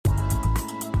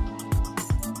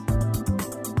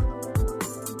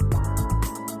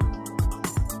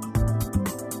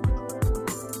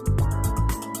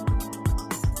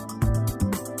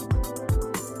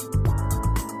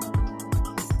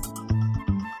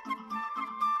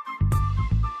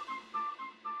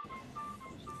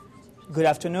Good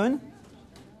afternoon.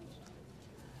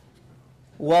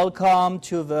 Welcome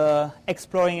to the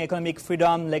Exploring Economic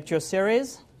Freedom lecture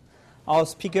series. Our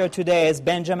speaker today is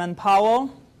Benjamin Powell.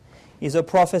 He's a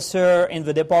professor in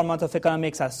the Department of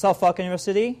Economics at Suffolk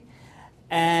University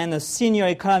and a senior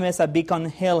economist at Beacon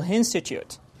Hill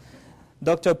Institute.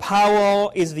 Dr.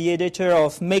 Powell is the editor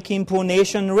of Making Poor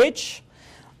Nation Rich,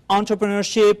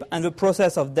 Entrepreneurship and the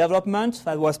Process of Development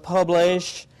that was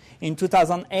published in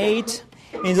 2008.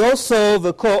 He's also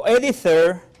the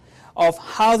co-editor of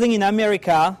Housing in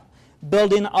America,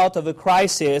 Building Out of a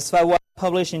Crisis, that was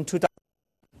published in 2000.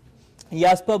 He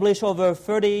has published over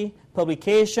 30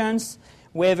 publications,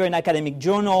 whether in academic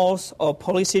journals or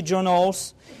policy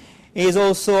journals. He's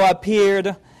also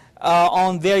appeared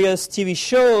on various TV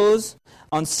shows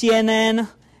on CNN,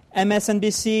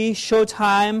 MSNBC,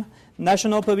 Showtime,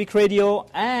 National Public Radio,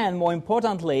 and more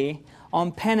importantly,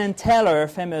 on Penn and Teller,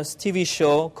 famous TV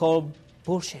show called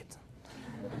Bullshit.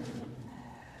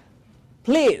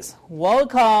 Please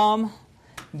welcome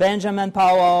Benjamin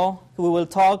Powell, who will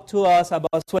talk to us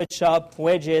about sweatshop,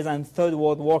 wages, and third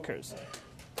world workers.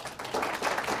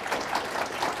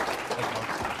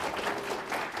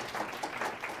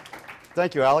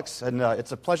 Thank you, Alex. And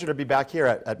it's a pleasure to be back here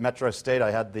at Metro State. I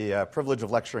had the privilege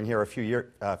of lecturing here a few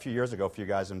years ago for you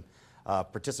guys and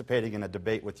participating in a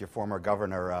debate with your former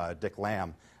governor, Dick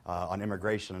Lamb, on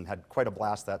immigration, and had quite a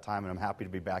blast that time. And I'm happy to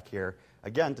be back here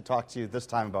again to talk to you this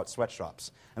time about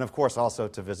sweatshops. And of course, also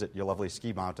to visit your lovely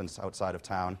ski mountains outside of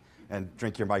town and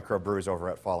drink your microbrews over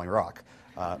at Falling Rock.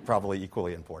 Probably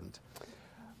equally important.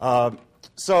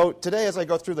 So today, as I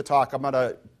go through the talk, I'm going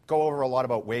to go over a lot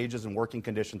about wages and working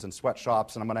conditions in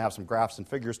sweatshops, and I'm going to have some graphs and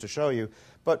figures to show you.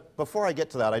 But before I get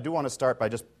to that, I do want to start by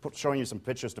just showing you some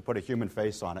pictures to put a human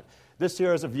face on it. This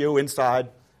here is a view inside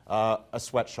a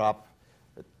sweatshop.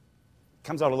 It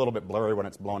comes out a little bit blurry when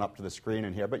it's blown up to the screen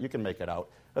in here, but you can make it out.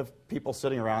 Of people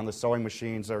sitting around, the sewing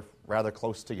machines are rather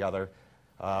close together.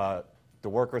 The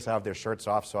workers have their shirts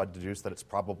off, so I'd deduce that it's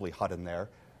probably hot in there.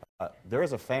 There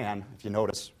is a fan, if you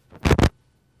notice,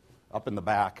 up in the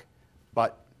back,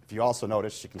 but if you also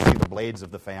notice, you can see the blades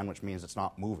of the fan, which means it's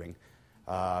not moving.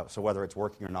 So whether it's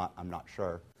working or not, I'm not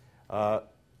sure.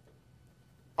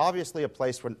 Obviously, a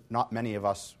place where not many of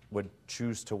us would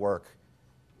choose to work,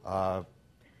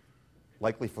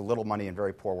 likely for little money and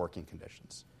very poor working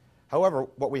conditions. However,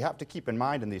 what we have to keep in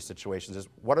mind in these situations is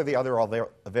what are the other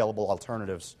available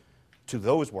alternatives to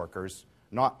those workers,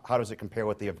 not how does it compare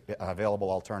with the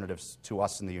available alternatives to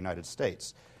us in the United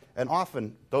States. And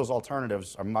often, those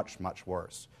alternatives are much, much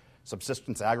worse.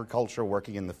 Subsistence agriculture,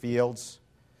 working in the fields.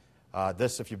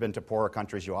 If you've been to poorer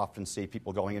countries, you often see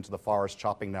people going into the forest,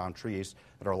 chopping down trees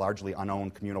that are largely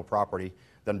unowned communal property,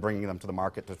 then bringing them to the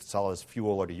market to sell as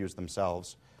fuel or to use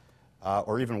themselves.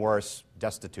 Or even worse,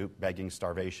 destitute, begging,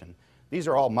 starvation. These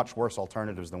are all much worse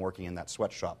alternatives than working in that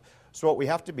sweatshop. So what we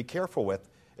have to be careful with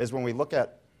is when we look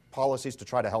at policies to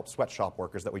try to help sweatshop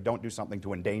workers that we don't do something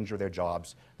to endanger their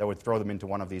jobs that would throw them into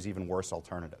one of these even worse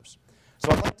alternatives. So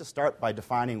I'd like to start by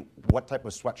defining what type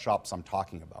of sweatshops I'm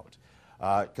talking about,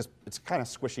 because it's a kind of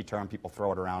squishy term. People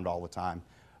throw it around all the time.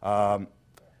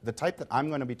 The type that I'm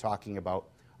going to be talking about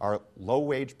are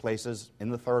low-wage places in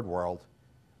the third world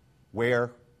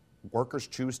where workers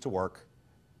choose to work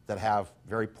that have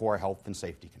very poor health and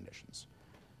safety conditions.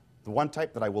 The one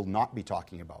type that I will not be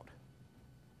talking about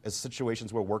is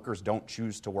situations where workers don't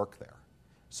choose to work there.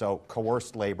 So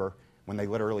coerced labor, when they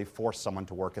literally force someone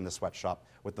to work in the sweatshop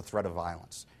with the threat of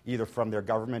violence, either from their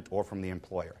government or from the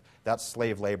employer. That's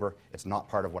slave labor. It's not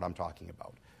part of what I'm talking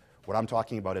about. What I'm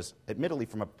talking about is, admittedly,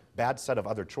 from a bad set of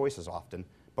other choices often,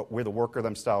 but where the worker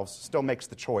themselves still makes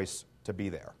the choice to be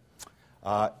there.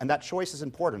 And that choice is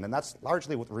important, and that's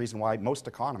largely the reason why most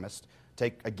economists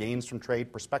take a gains from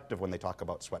trade perspective when they talk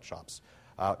about sweatshops,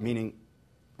 meaning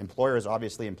employers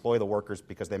obviously employ the workers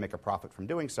because they make a profit from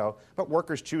doing so, but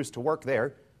workers choose to work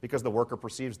there because the worker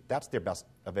perceives that's their best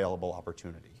available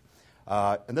opportunity.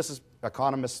 And this is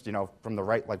economists, from the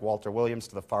right like Walter Williams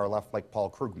to the far left like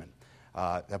Paul Krugman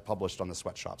have published on the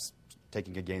sweatshops,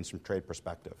 taking a gains from trade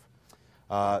perspective.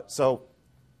 So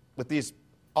with these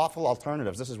awful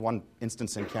alternatives, this is one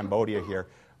instance in Cambodia here,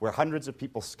 where hundreds of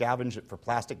people scavenge it for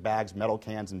plastic bags, metal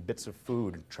cans, and bits of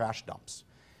food and trash dumps.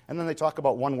 And then they talk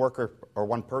about one worker or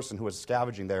one person who was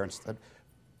scavenging there and said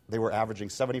they were averaging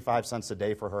 75 cents a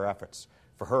day for her efforts.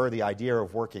 For her, the idea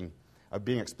of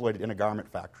being exploited in a garment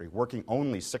factory, working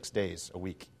only 6 days a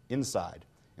week inside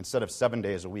instead of 7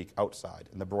 days a week outside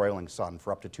in the broiling sun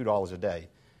for up to $2 a day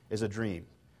is a dream.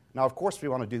 Now, of course, we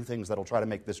want to do things that will try to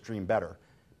make this dream better,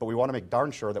 but we want to make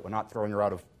darn sure that we're not throwing her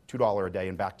out of $2 a day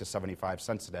and back to 75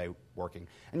 cents a day working.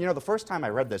 And the first time I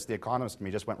read this, the economist in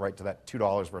me just went right to that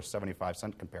 $2 versus 75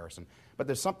 cent comparison. But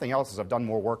there's something else as I've done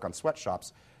more work on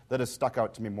sweatshops that has stuck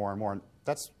out to me more and more. And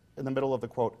that's in the middle of the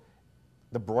quote,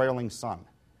 the broiling sun.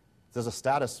 There's a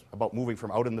status about moving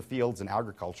from out in the fields and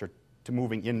agriculture to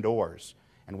moving indoors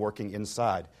and working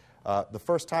inside. The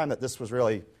first time that this was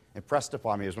really impressed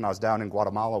upon me is when I was down in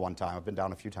Guatemala one time. I've been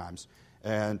down a few times.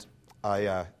 And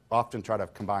I often try to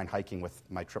combine hiking with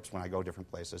my trips when I go different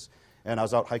places. And I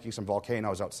was out hiking some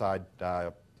volcanoes outside,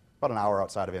 about an hour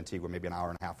outside of Antigua, maybe an hour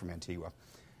and a half from Antigua.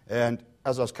 And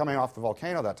as I was coming off the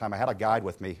volcano that time, I had a guide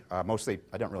with me. Mostly,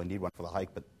 I didn't really need one for the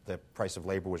hike, but the price of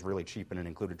labor was really cheap, and it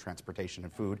included transportation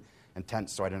and food and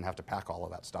tents, so I didn't have to pack all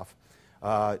of that stuff.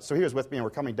 So he was with me, and we're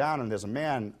coming down, and there's a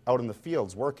man out in the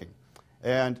fields working.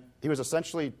 And he was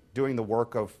essentially doing the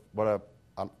work of what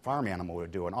a farm animal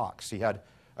would do, an ox. He had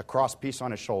a cross piece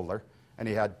on his shoulder, and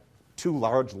he had two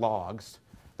large logs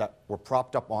that were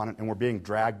propped up on it and were being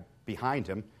dragged behind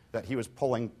him that he was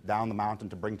pulling down the mountain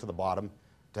to bring to the bottom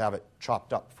to have it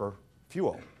chopped up for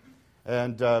fuel.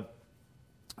 And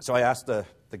so I asked the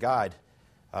guide,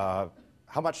 how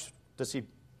much does he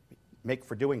make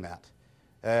for doing that?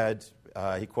 And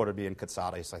he quoted me in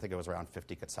quetzales. I think it was around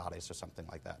 50 quetzales or something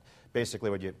like that. Basically,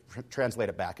 when you translate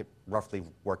it back, it roughly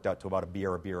worked out to about a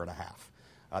beer and a half.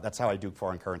 That's how I do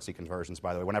foreign currency conversions,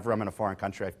 by the way. Whenever I'm in a foreign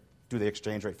country, I do the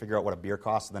exchange rate, figure out what a beer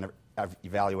costs, and then I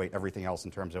evaluate everything else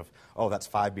in terms of, that's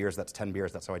 5 beers, that's 10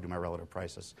 beers. That's how I do my relative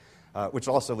prices, which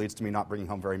also leads to me not bringing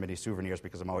home very many souvenirs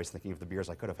because I'm always thinking of the beers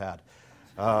I could have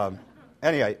had.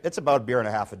 Anyway, it's about a beer and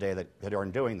a half a day that had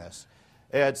earned doing this.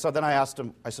 And so then I asked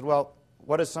him, I said, well,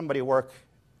 what does somebody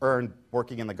earn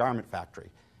working in the garment factory?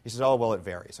 He says, well, it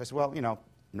varies. I said, well,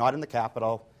 not in the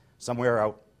capital, somewhere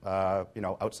out,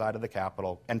 outside of the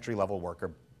capital, entry-level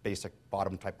worker, basic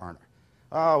bottom-type earner.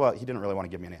 Oh, well, he didn't really want to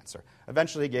give me an answer.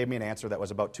 Eventually, he gave me an answer that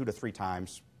was about 2 to 3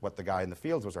 times what the guy in the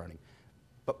fields was earning.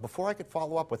 But before I could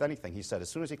follow up with anything, he said, as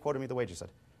soon as he quoted me the wage, he said,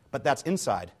 but that's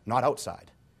inside, not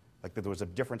outside. Like there was a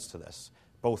difference to this,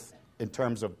 both in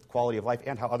terms of quality of life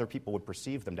and how other people would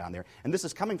perceive them down there. And this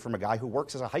is coming from a guy who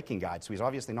works as a hiking guide, so he's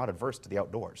obviously not adverse to the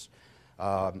outdoors.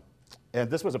 And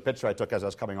this was a picture I took as I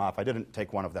was coming off. I didn't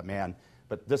take one of that man,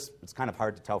 but it's kind of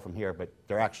hard to tell from here, but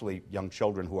they're actually young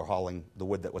children who are hauling the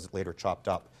wood that was later chopped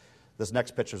up. This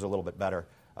next picture is a little bit better.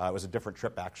 It was a different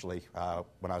trip, actually,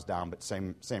 when I was down, but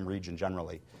same region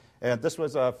generally. And this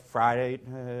was a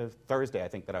Thursday, I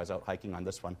think, that I was out hiking on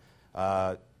this one.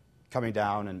 Coming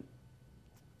down, and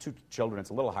 2 children, it's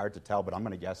a little hard to tell, but I'm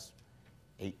going to guess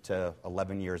 8 to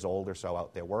 11 years old or so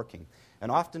out there working. And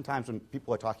oftentimes when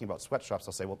people are talking about sweatshops,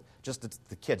 they'll say, well, it's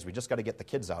the kids. We just got to get the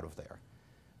kids out of there.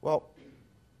 Well,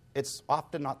 it's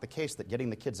often not the case that getting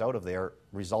the kids out of there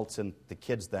results in the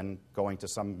kids then going to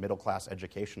some middle-class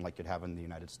education like you'd have in the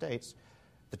United States.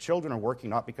 The children are working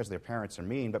not because their parents are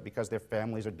mean, but because their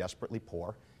families are desperately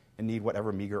poor and need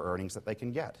whatever meager earnings that they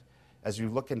can get. As you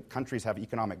look in countries have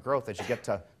economic growth, as you get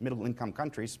to middle-income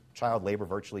countries, child labor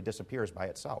virtually disappears by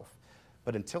itself.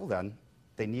 But until then,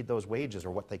 they need those wages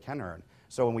or what they can earn.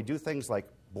 So when we do things like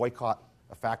boycott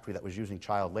a factory that was using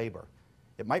child labor,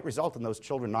 it might result in those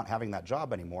children not having that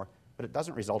job anymore, but it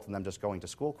doesn't result in them just going to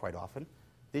school quite often.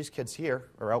 These kids here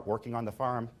are out working on the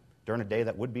farm during a day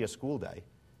that would be a school day,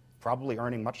 probably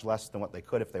earning much less than what they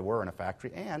could if they were in a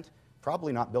factory, and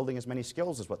probably not building as many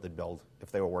skills as what they'd build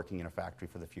if they were working in a factory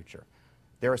for the future.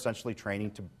 They're essentially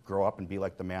training to grow up and be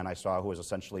like the man I saw who was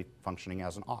essentially functioning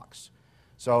as an ox.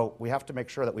 So we have to make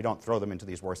sure that we don't throw them into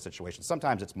these worse situations.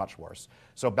 Sometimes it's much worse.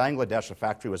 So Bangladesh, a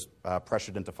factory was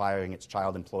pressured into firing its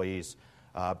child employees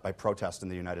by protest in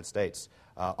the United States.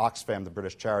 Oxfam, the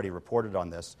British charity, reported on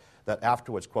this, that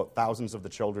afterwards, quote, thousands of the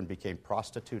children became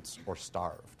prostitutes or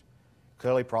starved.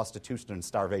 Clearly, prostitution and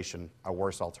starvation are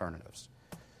worse alternatives.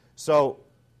 So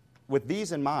with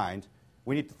these in mind,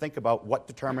 we need to think about what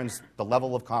determines the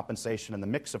level of compensation and the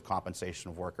mix of compensation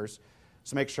of workers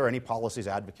to make sure any policies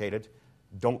advocated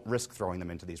don't risk throwing them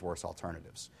into these worse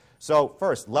alternatives. So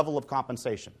first, level of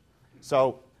compensation.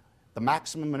 So the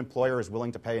maximum an employer is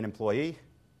willing to pay an employee,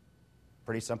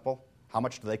 pretty simple. How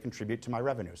much do they contribute to my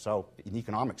revenue? So in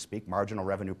economics speak, marginal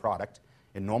revenue product.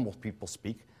 In normal people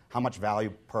speak, how much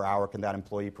value per hour can that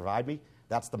employee provide me?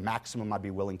 That's the maximum I'd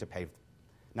be willing to pay.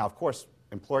 Now, of course,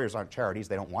 employers aren't charities.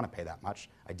 They don't want to pay that much.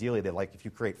 Ideally, they'd like, if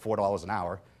you create $4 an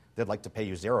hour, they'd like to pay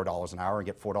you $0 an hour and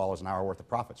get $4 an hour worth of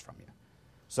profits from you.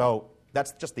 So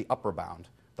that's just the upper bound.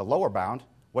 The lower bound,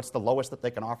 what's the lowest that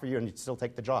they can offer you and you'd still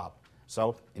take the job?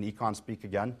 So in econ speak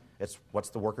again, it's what's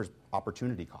the worker's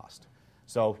opportunity cost.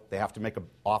 So they have to make an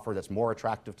offer that's more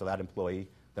attractive to that employee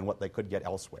than what they could get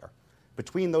elsewhere.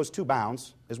 Between those two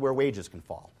bounds is where wages can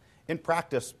fall. In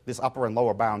practice, this upper and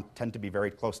lower bound tend to be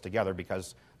very close together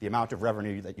because the amount of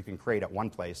revenue that you can create at one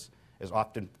place is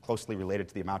often closely related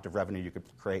to the amount of revenue you could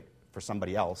create for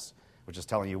somebody else, which is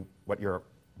telling you what your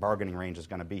bargaining range is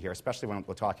going to be here, especially when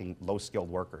we're talking low-skilled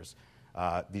workers.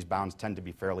 These bounds tend to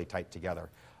be fairly tight together.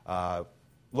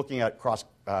 Looking at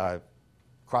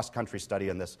cross-country study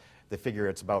on this, they figure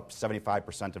it's about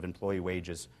 75% of employee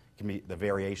wages the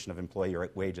variation of employee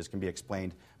wages can be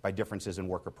explained by differences in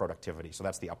worker productivity. So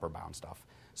that's the upper bound stuff.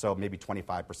 So maybe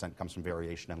 25% comes from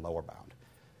variation in lower bound.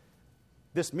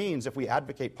 This means if we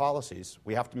advocate policies,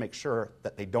 we have to make sure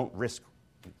that they don't risk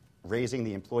raising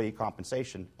the employee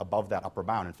compensation above that upper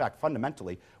bound. In fact,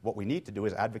 fundamentally, what we need to do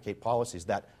is advocate policies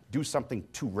that do something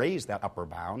to raise that upper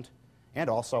bound and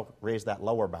also raise that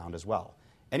lower bound as well.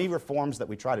 Any reforms that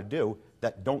we try to do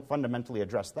that don't fundamentally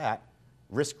address that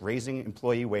risk raising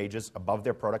employee wages above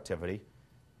their productivity.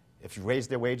 If you raise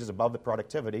their wages above the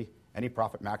productivity, any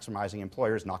profit-maximizing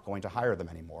employer is not going to hire them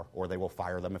anymore, or they will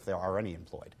fire them if they are already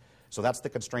employed. So that's the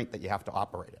constraint that you have to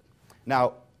operate in.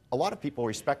 Now, a lot of people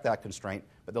respect that constraint,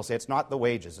 but they'll say it's not the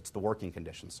wages, it's the working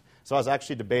conditions. So I was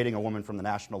actually debating a woman from the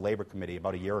National Labor Committee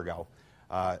about a year ago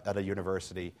at a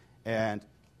university, and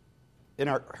in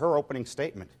her opening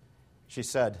statement, she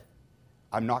said,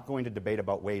 "I'm not going to debate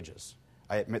about wages.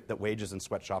 I admit that wages in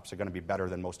sweatshops are going to be better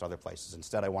than most other places.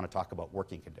 Instead, I want to talk about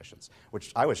working conditions,"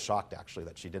 which I was shocked, actually,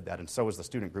 that she did that, and so was the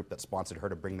student group that sponsored her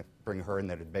to bring her in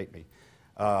there to debate me.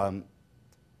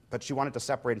 But she wanted to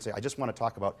separate and say, "I just want to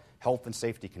talk about health and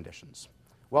safety conditions."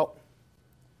 Well,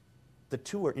 the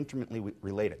two are intimately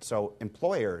related. So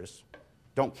employers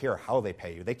don't care how they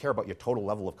pay you. They care about your total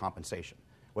level of compensation.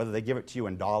 Whether they give it to you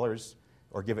in dollars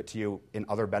or give it to you in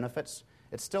other benefits,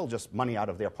 it's still just money out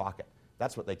of their pocket.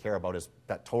 That's what they care about, is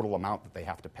that total amount that they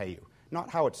have to pay you, not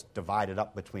how it's divided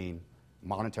up between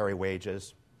monetary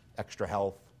wages, extra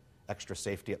health, extra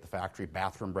safety at the factory,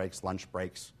 bathroom breaks, lunch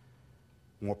breaks,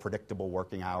 more predictable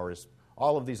working hours,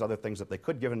 all of these other things that they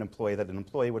could give an employee that an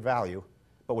employee would value,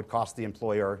 but would cost the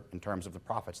employer in terms of the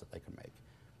profits that they could make.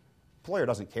 Employer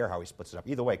doesn't care how he splits it up.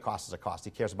 Either way, cost is a cost.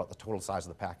 He cares about the total size of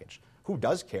the package. Who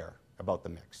does care about the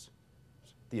mix?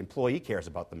 The employee cares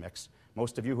about the mix.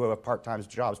 Most of you who have part-time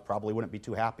jobs probably wouldn't be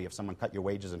too happy if someone cut your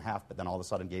wages in half, but then all of a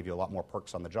sudden gave you a lot more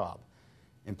perks on the job.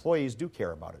 Employees do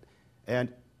care about it.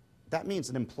 And that means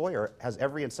an employer has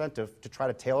every incentive to try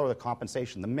to tailor the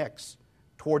compensation, the mix,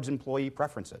 towards employee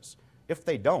preferences. If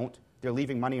they don't, they're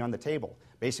leaving money on the table,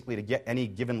 basically to get any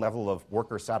given level of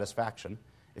worker satisfaction.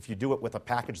 If you do it with a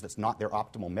package that's not their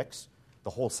optimal mix, the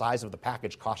whole size of the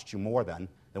package costs you more than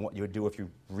what you would do if you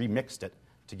remixed it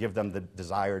to give them the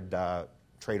desired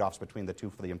trade-offs between the two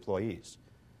for the employees.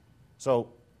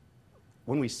 So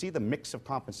when we see the mix of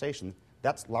compensation,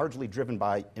 that's largely driven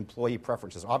by employee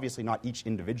preferences. Obviously not each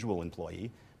individual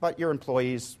employee, but your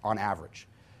employees on average.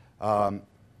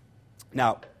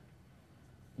 Now,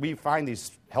 we find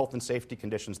these health and safety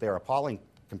conditions, they're appalling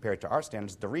compared to our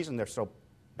standards. The reason they're so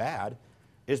bad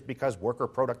is because worker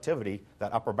productivity,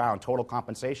 that upper bound, total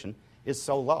compensation, is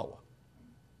so low.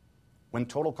 When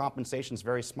total compensation is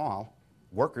very small,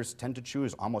 workers tend to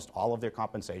choose almost all of their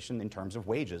compensation in terms of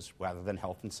wages rather than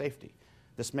health and safety.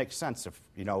 This makes sense if,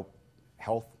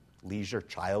 health, leisure,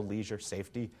 child leisure,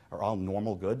 safety are all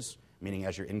normal goods, meaning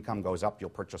as your income goes up, you'll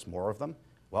purchase more of them.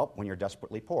 Well, when you're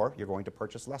desperately poor, you're going to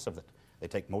purchase less of it. They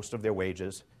take most of their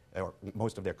wages, or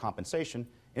most of their compensation,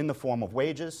 in the form of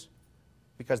wages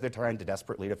because they're trying to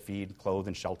desperately to feed, clothe,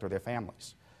 and shelter their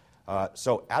families.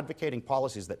 So advocating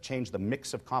policies that change the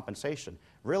mix of compensation,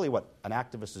 really what an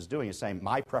activist is doing is saying,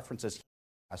 my preferences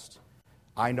are best.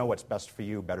 I know what's best for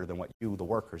you better than what you, the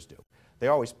workers, do. They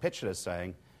always pitch it as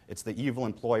saying, it's the evil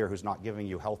employer who's not giving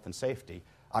you health and safety.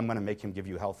 I'm going to make him give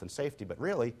you health and safety. But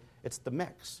really, it's the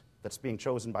mix that's being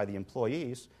chosen by the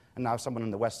employees. And now someone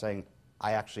in the West saying,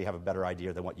 I actually have a better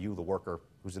idea than what you, the worker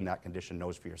who's in that condition,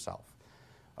 knows for yourself.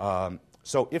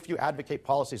 So if you advocate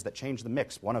policies that change the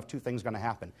mix, one of two things is going to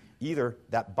happen. Either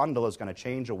that bundle is going to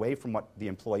change away from what the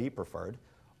employee preferred,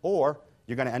 or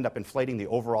you're going to end up inflating the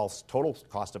overall total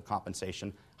cost of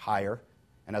compensation higher,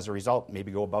 and as a result,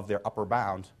 maybe go above their upper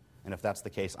bound, and if that's the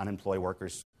case, unemployed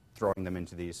workers throwing them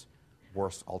into these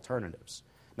worse alternatives.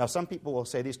 Now, some people will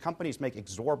say these companies make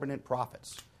exorbitant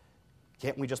profits.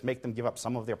 Can't we just make them give up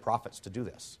some of their profits to do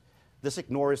this? This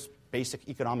ignores basic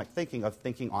economic thinking of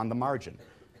thinking on the margin.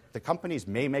 The companies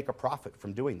may make a profit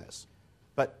from doing this,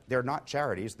 but they're not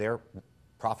charities, they're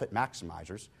profit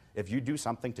maximizers. If you do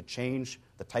something to change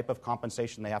the type of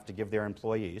compensation they have to give their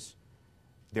employees,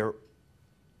 their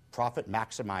profit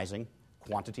maximizing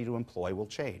quantity to employ will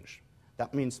change.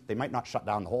 That means they might not shut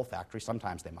down the whole factory,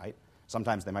 sometimes they might.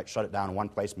 Sometimes they might shut it down in one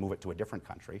place, move it to a different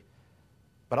country.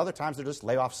 But other times they'll just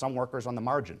lay off some workers on the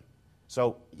margin.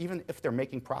 So even if they're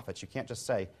making profits, you can't just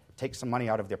say, take some money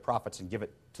out of their profits and give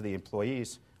it to the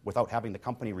employees without having the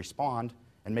company respond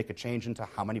and make a change into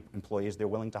how many employees they're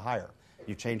willing to hire.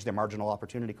 You change their marginal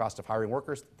opportunity cost of hiring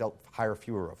workers, they'll hire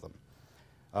fewer of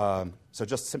them. So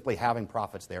just simply having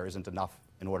profits there isn't enough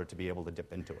in order to be able to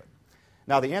dip into it.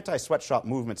 Now, the anti-sweatshop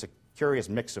movement's a curious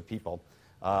mix of people.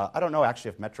 I don't know, actually,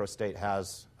 if Metro State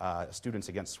has students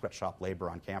against sweatshop labor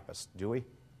on campus. Do we?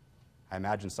 I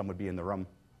imagine some would be in the room.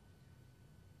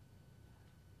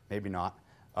 Maybe not.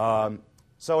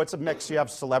 So it's a mix. You have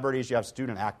celebrities, you have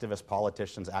student activists,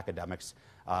 politicians, academics,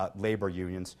 labor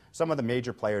unions. Some of the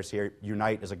major players here,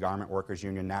 Unite is a garment workers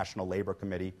union, National Labor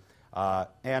Committee,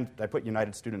 and I put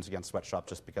United Students Against Sweatshops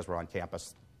just because we're on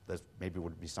campus. There maybe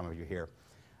would be some of you here.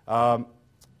 Now,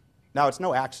 it's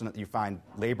no accident that you find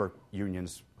labor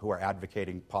unions who are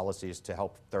advocating policies to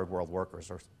help third world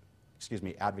workers, or,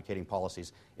 advocating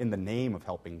policies in the name of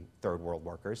helping third world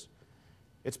workers.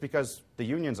 It's because the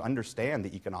unions understand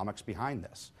the economics behind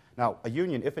this. Now, a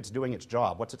union, if it's doing its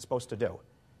job, what's it supposed to do?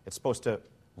 It's supposed to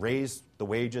raise the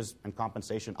wages and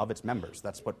compensation of its members.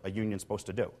 That's what a union's supposed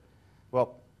to do.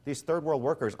 Well, these third world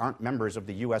workers aren't members of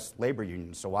the U.S. labor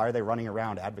union, so why are they running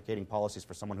around advocating policies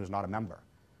for someone who's not a member?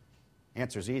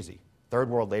 Answer's easy.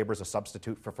 Third world labor is a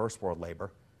substitute for first world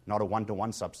labor, not a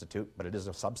one-to-one substitute, but it is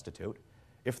a substitute.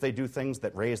 If they do things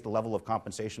that raise the level of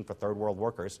compensation for third world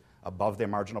workers above their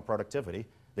marginal productivity,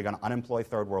 they're going to unemploy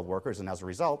third world workers and, as a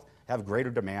result, have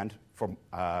greater demand for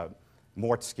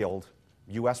more skilled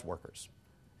U.S. workers,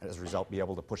 and as a result, be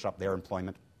able to push up their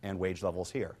employment and wage levels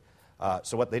here.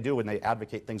 So what they do when they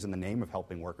advocate things in the name of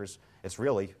helping workers, it's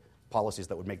really policies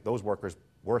that would make those workers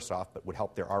worse off, but would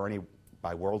help their already,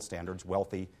 by world standards,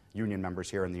 wealthy union members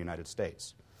here in the United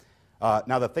States.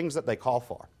 Now, the things that they call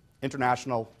for: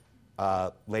 international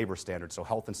labor standards, so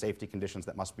health and safety conditions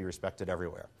that must be respected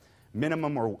everywhere;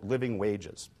 minimum or living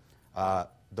wages;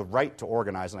 the right to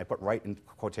organize, and I put right in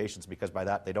quotations because by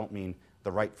that they don't mean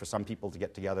the right for some people to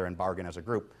get together and bargain as a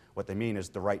group. What they mean is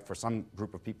the right for some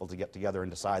group of people to get together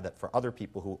and decide that for other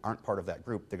people who aren't part of that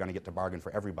group, they're going to get to bargain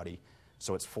for everybody.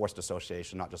 So it's forced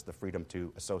association, not just the freedom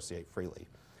to associate freely.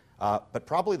 But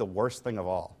probably the worst thing of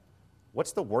all,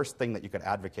 what's the worst thing that you could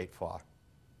advocate for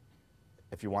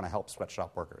if you want to help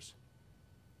sweatshop workers?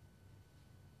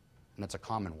 And it's a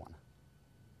common one.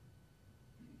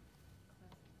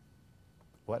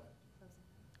 What?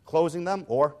 Closing them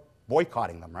or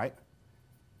boycotting them, right?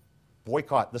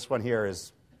 Boycott, this one here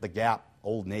is the Gap,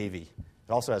 Old Navy.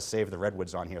 It also has Save the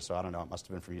Redwoods on here, so I don't know, it must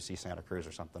have been from UC Santa Cruz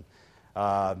or something.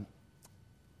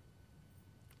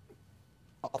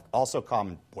 Also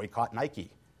common, boycott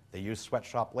Nike. They use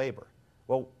sweatshop labor.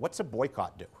 Well, what's a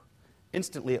boycott do?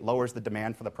 Instantly, it lowers the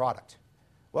demand for the product.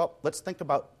 Well, let's think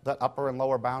about that upper and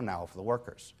lower bound now for the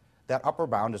workers. That upper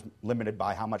bound is limited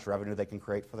by how much revenue they can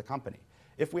create for the company.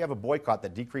 If we have a boycott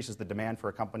that decreases the demand for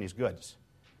a company's goods,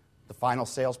 the final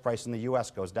sales price in the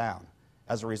U.S. goes down.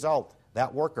 As a result,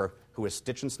 that worker who was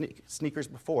stitching sneakers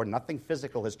before, nothing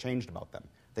physical has changed about them.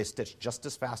 They stitch just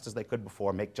as fast as they could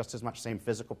before, make just as much same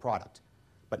physical product.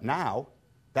 But now,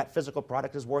 that physical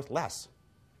product is worth less.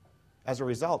 As a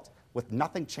result, with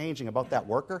nothing changing about that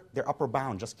worker, their upper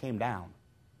bound just came down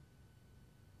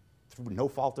through no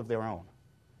fault of their own.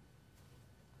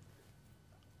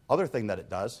 Other thing that it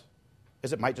does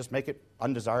is it might just make it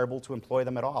undesirable to employ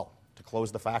them at all, to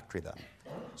close the factory then.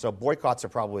 So boycotts are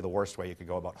probably the worst way you could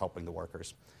go about helping the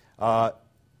workers.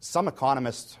 Some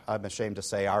economists, I'm ashamed to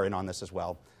say, are in on this as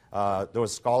well. There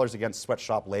was Scholars Against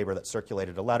Sweatshop Labor that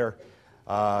circulated a letter.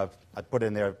 I put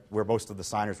in there where most of the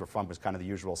signers were from was kind of the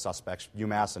usual suspects: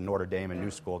 UMass and Notre Dame and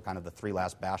New School, kind of the three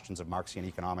last bastions of Marxian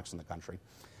economics in the country.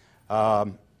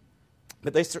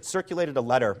 But they circulated a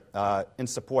letter in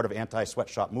support of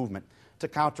anti-sweatshop movement to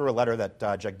counter a letter that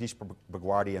Jagdish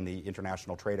Bhagwati and the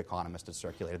International Trade Economist had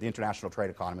circulated. The International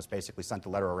Trade Economist basically sent a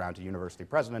letter around to university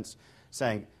presidents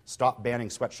saying, stop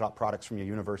banning sweatshop products from your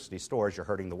university stores, you're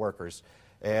hurting the workers.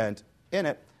 And in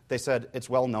it, they said it's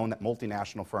well known that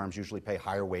multinational firms usually pay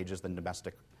higher wages than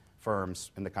domestic firms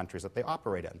in the countries that they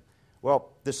operate in.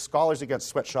 Well, this Scholars Against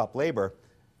Sweatshop Labor,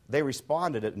 they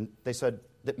responded and they said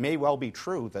it may well be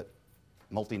true that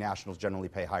multinationals generally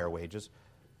pay higher wages,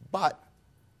 but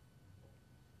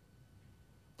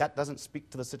that doesn't speak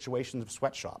to the situations of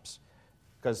sweatshops,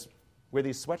 because where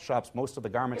these sweatshops, most of the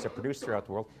garments are produced throughout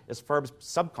the world, is firms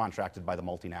subcontracted by the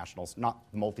multinationals, not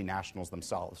the multinationals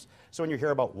themselves. So when you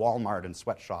hear about Walmart and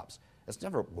sweatshops, it's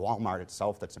never Walmart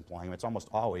itself that's employing them. It's almost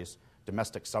always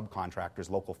domestic subcontractors,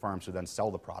 local firms who then sell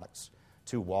the products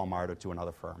to Walmart or to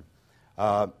another firm.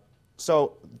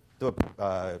 So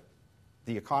the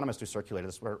the economists who circulated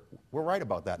this were right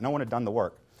about that. No one had done the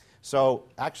work. So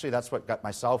actually that's what got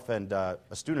myself and a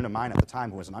student of mine at the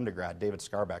time who was an undergrad, David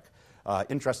Scarbeck,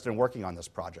 interested in working on this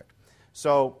project.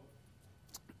 So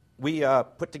we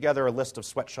put together a list of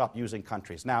sweatshop using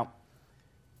countries. Now,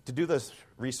 to do this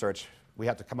research, we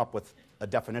had to come up with a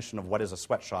definition of what is a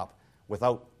sweatshop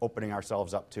without opening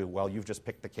ourselves up to, well, you've just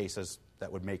picked the cases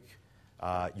that would make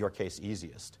your case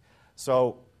easiest.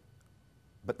 So,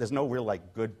 but there's no real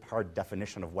good hard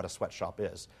definition of what a sweatshop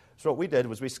is. So what we did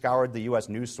was we scoured the U.S.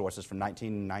 news sources from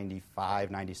 1995,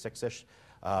 96-ish,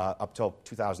 up till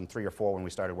 2003 or 4 when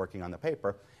we started working on the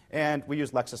paper. And we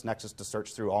used LexisNexis to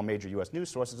search through all major U.S. news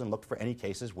sources and looked for any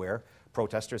cases where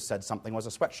protesters said something was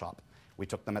a sweatshop. We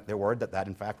took them at their word that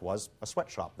in fact was a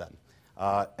sweatshop then.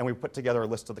 And we put together a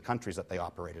list of the countries that they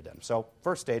operated in. So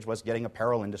first stage was getting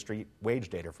apparel industry wage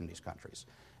data from these countries.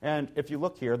 And if you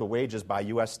look here, the wages by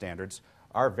U.S. standards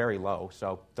are very low.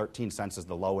 So 13 cents is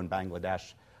the low in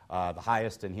Bangladesh. The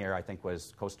highest in here, I think,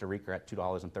 was Costa Rica at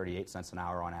 $2.38 an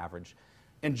hour on average.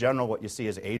 In general, what you see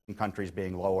is Asian countries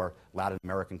being lower, Latin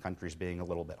American countries being a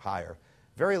little bit higher.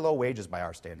 Very low wages by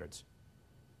our standards.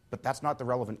 But that's not the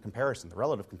relevant comparison. The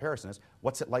relative comparison is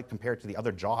what's it like compared to the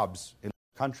other jobs in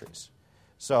countries.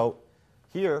 So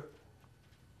here,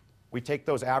 we take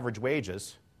those average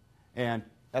wages and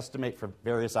estimate for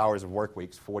various hours of work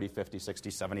weeks, 40, 50, 60,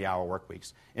 70-hour work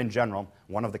weeks. In general,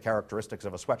 one of the characteristics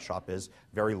of a sweatshop is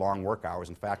very long work hours.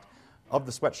 In fact, of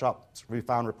the sweatshops we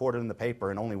found reported in the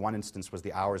paper, in only one instance was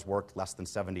the hours worked less than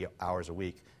 70 hours a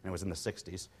week, and it was in the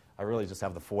 60s. I really just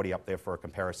have the 40 up there for a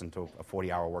comparison to a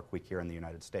 40-hour work week here in the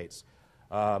United States.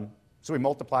 So we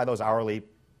multiply those hourly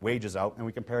wages out, and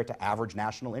we compare it to average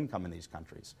national income in these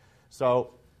countries.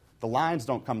 So the lines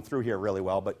don't come through here really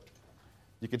well, but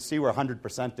you can see where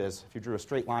 100% is. If you drew a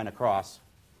straight line across,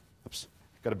 oops,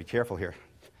 got to be careful here.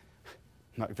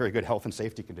 Not very good health and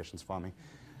safety conditions for me.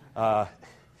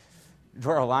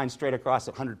 Draw a line straight across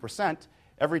at 100%.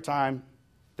 Every time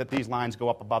that these lines go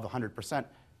up above 100%,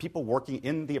 people working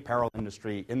in the apparel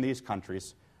industry in these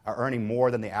countries are earning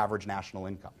more than the average national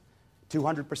income.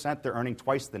 200%, they're earning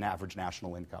twice the average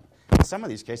national income. In some of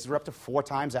these cases, we're up to 4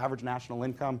 times average national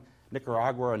income.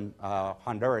 Nicaragua and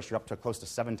Honduras, you're up to close to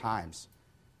 7 times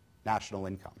national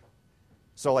income.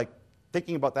 So,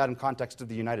 thinking about that in context of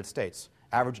the United States,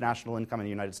 average national income in the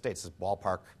United States is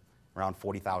ballpark around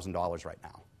 $40,000 right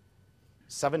now.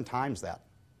 7 times that.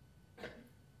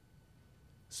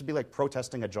 This would be like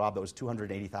protesting a job that was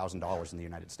 $280,000 in the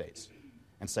United States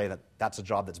and say that that's a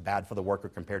job that's bad for the worker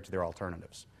compared to their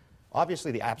alternatives.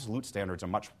 Obviously, the absolute standards are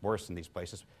much worse in these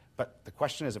places, but the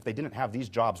question is, if they didn't have these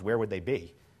jobs, where would they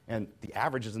be? And the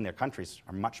averages in their countries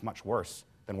are much, much worse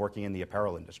than working in the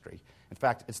apparel industry. In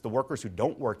fact, it's the workers who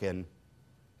don't work in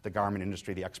the garment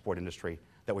industry, the export industry,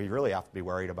 that we really have to be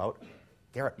worried about.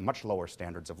 They're at much lower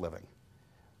standards of living.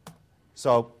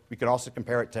 So we could also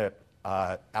compare it to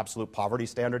absolute poverty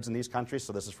standards in these countries.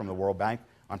 So this is from the World Bank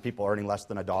on people earning less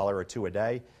than $1 or $2 a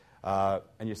day.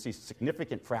 And you see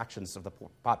significant fractions of the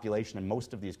population in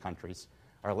most of these countries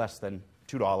are less than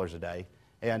 $2 a day,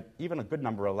 and even a good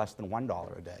number are less than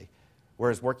 $1 a day,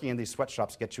 whereas working in these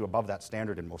sweatshops gets you above that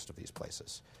standard in most of these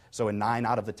places. So in 9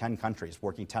 out of the 10 countries,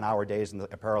 working 10-hour days in the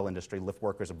apparel industry lift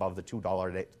workers above the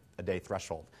 $2 a day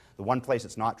threshold. The one place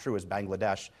it's not true is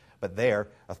Bangladesh, but there,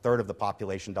 a third of the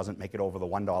population doesn't make it over the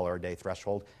 $1 a day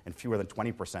threshold, and fewer than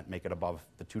 20% make it above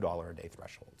the $2 a day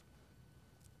threshold.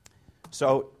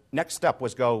 So next step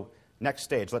was next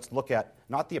stage. Let's look at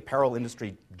not the apparel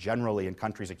industry generally in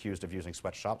countries accused of using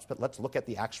sweatshops, but let's look at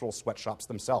the actual sweatshops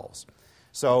themselves.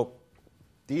 So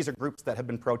these are groups that have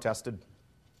been protested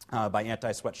by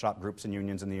anti-sweatshop groups and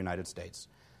unions in the United States.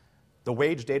 The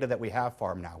wage data that we have for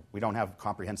them now, we don't have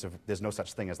comprehensive, there's no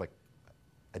such thing as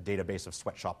a database of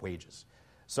sweatshop wages.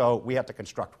 So we had to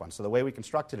construct one. So the way we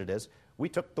constructed it is we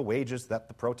took the wages that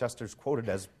the protesters quoted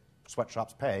as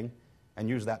sweatshops paying and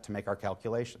used that to make our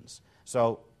calculations.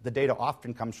 So the data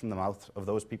often comes from the mouth of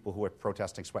those people who are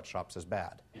protesting sweatshops as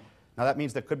bad. Now that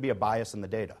means there could be a bias in the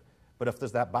data. But if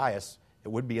there's that bias, it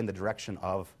would be in the direction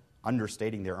of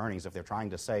understating their earnings if they're trying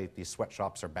to say these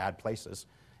sweatshops are bad places.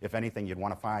 If anything, you'd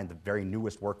want to find the very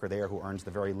newest worker there who earns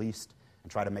the very least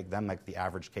and try to make them like the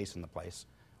average case in the place.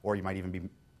 Or you might even be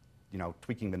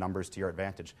tweaking the numbers to your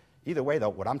advantage. Either way, though,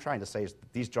 what I'm trying to say is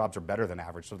that these jobs are better than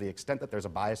average. So to the extent that there's a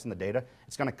bias in the data,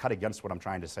 it's going to cut against what I'm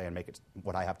trying to say and make it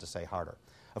what I have to say harder.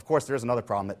 Of course, there's another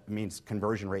problem that means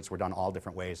conversion rates were done all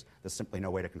different ways. There's simply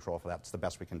no way to control for that. It's the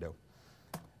best we can do.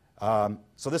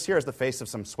 So this here is the face of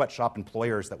some sweatshop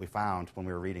employers that we found when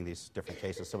we were reading these different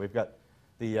cases. So we've got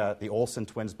the Olsen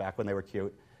twins back when they were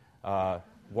cute,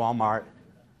 Walmart.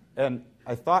 And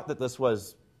I thought that this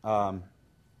was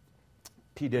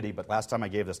P. Diddy, but last time I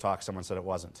gave this talk, someone said it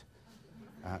wasn't.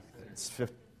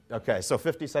 Okay, so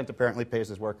 50 Cent apparently pays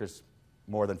his workers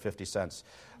more than 50 cents.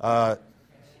 But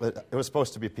it was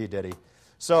supposed to be P. Diddy.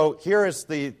 So here is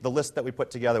the list that we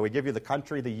put together. We give you the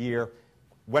country, the year,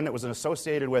 when it was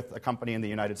associated with a company in the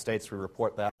United States, we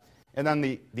report that. And then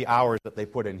the hours that they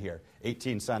put in here,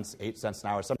 18 cents, 8 cents an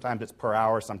hour. Sometimes it's per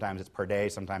hour, sometimes it's per day,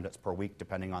 sometimes it's per week,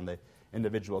 depending on the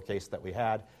individual case that we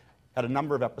had. Had a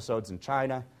number of episodes in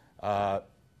China,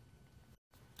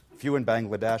 few in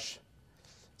Bangladesh.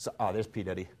 So, there's P.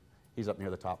 Diddy. He's up near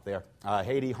the top there.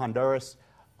 Haiti, Honduras.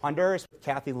 Honduras with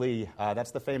Kathy Lee,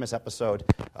 that's the famous episode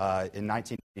in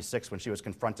 1986 when she was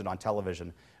confronted on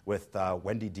television with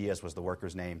Wendy Diaz was the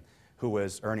worker's name, who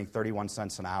was earning 31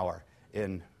 cents an hour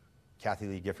in Kathy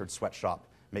Lee Gifford's Sweatshop,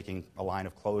 making a line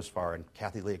of clothes for her, and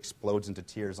Kathy Lee explodes into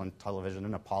tears on television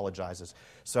and apologizes.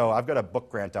 So I've got a book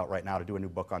grant out right now to do a new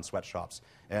book on sweatshops,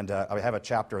 and I have a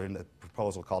chapter in the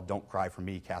proposal called Don't Cry for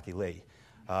Me, Kathy Lee.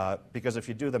 Because if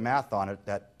you do the math on it,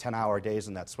 that 10-hour days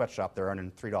in that sweatshop, they're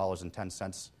earning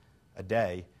 $3.10 a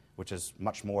day, which is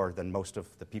much more than most of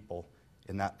the people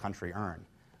in that country earn.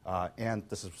 And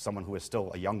this is someone who is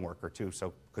still a young worker, too,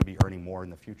 so could be earning more in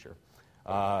the future.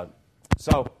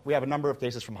 So we have a number of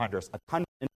cases from Honduras, a ton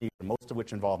in Indonesia, most of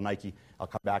which involve Nike. I'll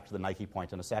come back to the Nike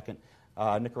point in a second.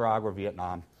 Nicaragua,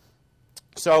 Vietnam.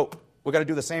 So we're going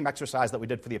to do the same exercise that we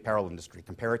did for the apparel industry,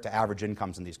 compare it to average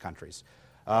incomes in these countries.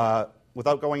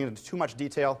 Without going into too much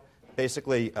detail,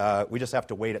 basically we just have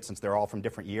to weight it since they're all from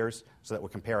different years so that we're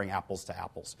comparing apples to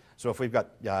apples. So if we've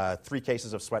got 3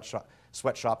 cases of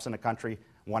sweatshops in a country,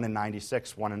 one in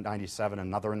 96, one in 97,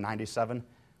 another in 97,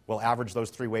 we'll average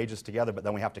those 3 wages together, but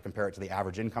then we have to compare it to the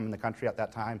average income in the country at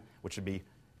that time, which would be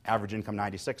average income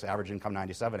 96, average income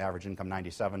 97, average income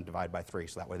 97, divided by 3.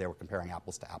 So that way they were comparing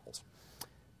apples to apples.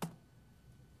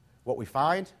 What we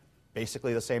find,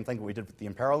 basically the same thing that we did with the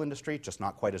apparel industry, just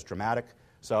not quite as dramatic.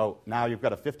 So now you've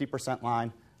got a 50%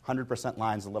 line, 100%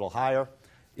 line's a little higher.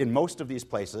 In most of these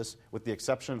places, with the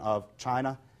exception of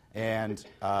China and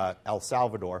El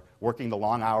Salvador, working the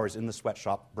long hours in the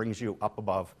sweatshop brings you up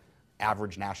above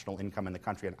average national income in the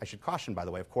country. And I should caution, by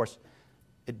the way, of course,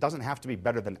 it doesn't have to be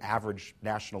better than average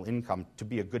national income to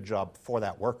be a good job for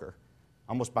that worker.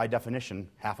 Almost by definition,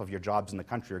 half of your jobs in the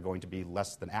country are going to be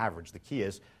less than average. The key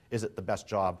is it the best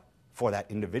job for that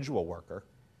individual worker?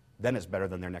 Then it's better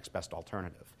than their next best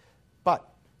alternative. But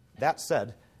that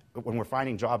said, when we're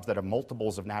finding jobs that are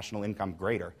multiples of national income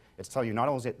greater, it's telling you not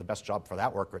only is it the best job for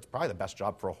that worker, it's probably the best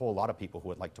job for a whole lot of people who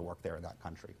would like to work there in that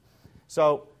country.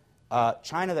 So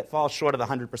China that falls short of the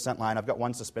 100% line, I've got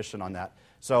one suspicion on that.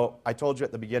 So I told you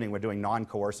at the beginning we're doing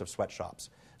non-coercive sweatshops.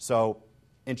 So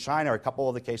in China, a couple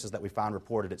of the cases that we found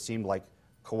reported, it seemed like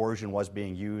coercion was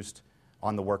being used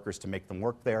on the workers to make them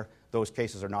work there. Those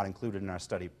cases are not included in our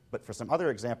study. But for some other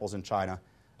examples in China,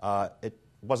 it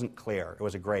wasn't clear. It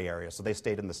was a gray area, so they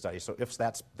stayed in the study. So if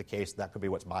that's the case, that could be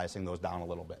what's biasing those down a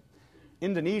little bit.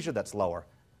 Indonesia, that's lower.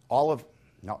 7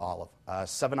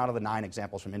 out of the 9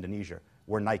 examples from Indonesia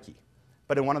were Nike.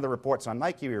 But in one of the reports on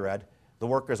Nike we read, the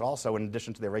workers also, in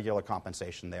addition to their regular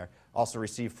compensation there, also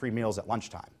receive free meals at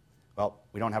lunchtime. Well,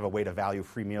 we don't have a way to value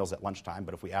free meals at lunchtime,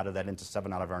 but if we added that into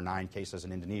 7 out of our 9 cases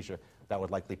in Indonesia, that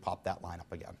would likely pop that line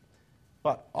up again.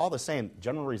 But all the same,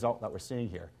 general result that we're seeing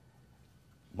here,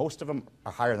 most of them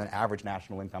are higher than average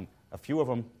national income. A few of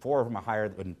them, 4 of them are higher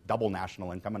than double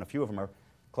national income, and a few of them are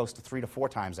close to 3 to 4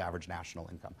 times average national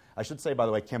income. I should say, by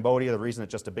the way, Cambodia, the reason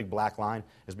it's just a big black line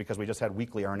is because we just had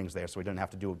weekly earnings there, so we didn't have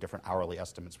to do different hourly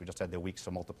estimates. We just had their weeks,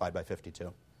 so multiplied by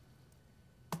 52.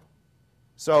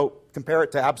 So compare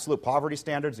it to absolute poverty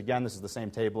standards. Again, this is the same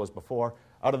table as before.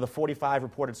 Out of the 45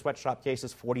 reported sweatshop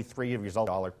cases, 43 result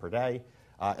 $1 per day,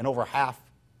 and over half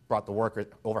brought the workers,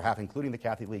 including the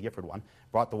Kathy Lee Gifford one,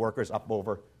 brought the workers up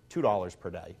over $2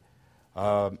 per day.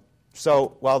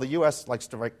 So while the U.S. likes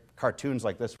to write cartoons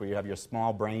like this where you have your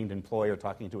small-brained employer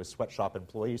talking to a sweatshop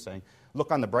employee saying,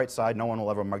 look on the bright side, no one will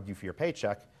ever mug you for your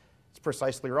paycheck, it's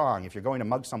precisely wrong. If you're going to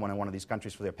mug someone in one of these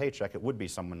countries for their paycheck, it would be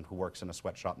someone who works in a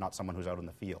sweatshop, not someone who's out in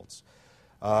the fields.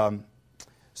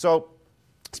 So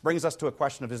this brings us to a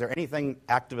question of, is there anything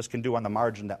activists can do on the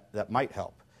margin that might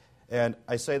help? And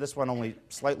I say this one only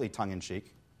slightly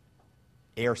tongue-in-cheek,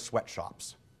 air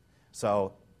sweatshops.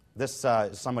 So this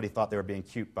somebody thought they were being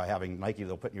cute by having Nike,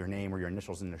 they'll put your name or your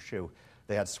initials in their shoe.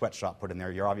 They had sweatshop put in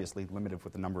there. You're obviously limited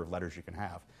with the number of letters you can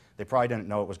have. They probably didn't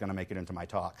know it was going to make it into my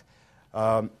talk.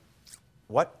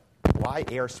 Why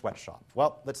air sweatshop?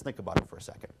 Well, let's think about it for a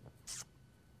second.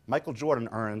 Michael Jordan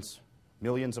earns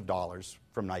millions of dollars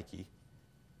from Nike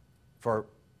for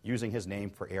using his name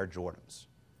for Air Jordans.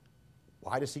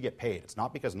 Why does he get paid? It's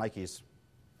not because Nike's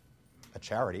a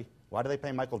charity. Why do they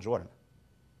pay Michael Jordan?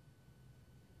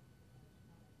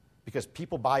 Because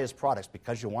people buy his products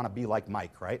because you want to be like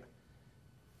Mike, right?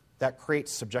 That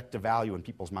creates subjective value in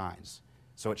people's minds.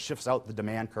 So it shifts out the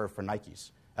demand curve for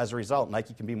Nikes. As a result,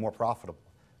 Nike can be more profitable.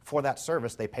 For that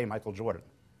service, they pay Michael Jordan.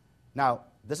 Now,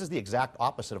 this is the exact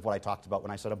opposite of what I talked about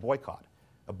when I said a boycott.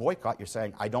 A boycott, you're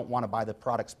saying, I don't want to buy the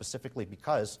product specifically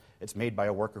because it's made by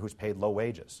a worker who's paid low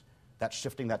wages. That's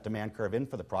shifting that demand curve in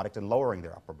for the product and lowering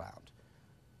their upper bound.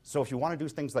 So if you want to do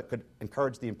things that could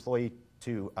encourage the employer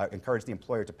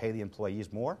to pay the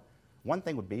employees more, one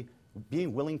thing would be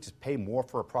being willing to pay more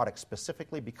for a product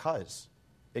specifically because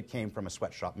it came from a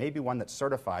sweatshop, maybe one that's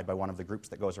certified by one of the groups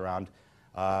that goes around.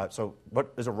 So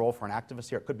what is a role for an activist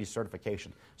here? It could be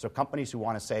certification. So companies who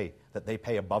want to say that they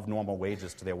pay above normal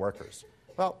wages to their workers.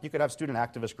 Well, you could have student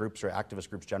activist groups or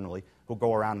activist groups generally who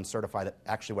go around and certify that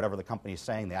actually whatever the company is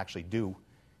saying they actually do,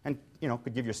 and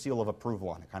could give you a seal of approval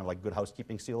on it, kind of like good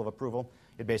housekeeping seal of approval.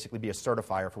 It'd basically be a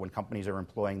certifier for when companies are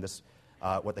employing this,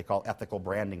 what they call ethical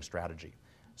branding strategy.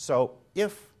 So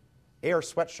if Air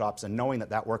sweatshops, and knowing that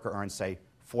that worker earns, say,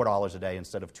 $4 a day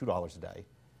instead of $2 a day,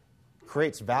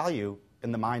 creates value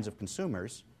in the minds of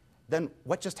consumers, then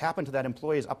what just happened to that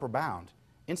employee's upper bound?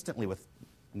 Instantly, with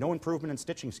no improvement in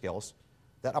stitching skills,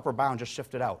 that upper bound just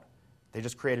shifted out. They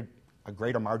just created a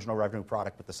greater marginal revenue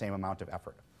product with the same amount of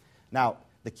effort. Now,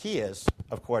 the key is,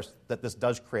 of course, that this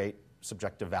does create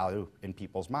subjective value in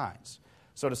people's minds.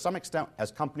 So to some extent,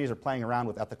 as companies are playing around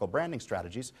with ethical branding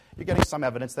strategies, you're getting some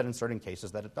evidence that in certain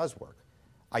cases that it does work.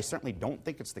 I certainly don't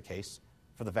think it's the case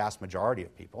for the vast majority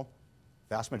of people.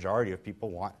 Vast majority of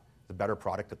people want the better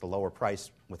product at the lower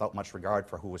price without much regard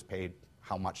for who was paid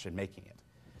how much in making it.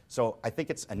 So I think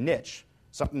it's a niche,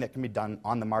 something that can be done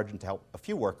on the margin to help a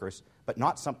few workers, but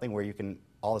not something where you can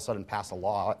all of a sudden pass a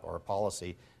law or a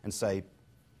policy and say,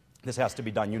 this has to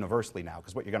be done universally now.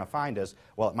 Because what you're going to find is,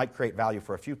 well, it might create value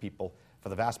for a few people. For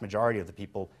the vast majority of the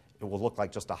people, it will look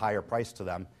like just a higher price to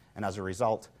them. And as a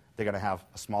result, they're going to have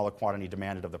a smaller quantity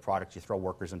demanded of the product. You throw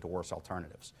workers into worse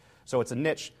alternatives. So it's a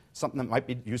niche, something that might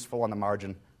be useful on the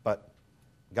margin, but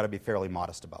you've got to be fairly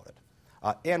modest about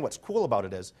it. And what's cool about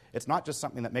it is, it's not just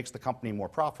something that makes the company more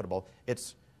profitable.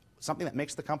 It's something that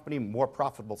makes the company more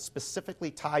profitable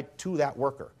specifically tied to that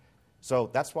worker.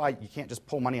 So that's why you can't just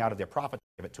pull money out of their profit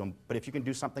and give it to them. But if you can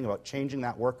do something about changing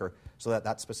that worker so that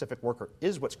that specific worker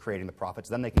is what's creating the profits,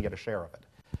 then they can get a share of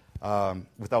it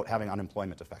without having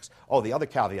unemployment effects. Oh, the other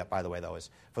caveat, by the way, though,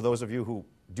 is for those of you who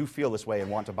do feel this way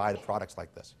and want to buy the products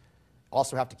like this,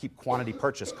 also have to keep quantity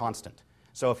purchase constant.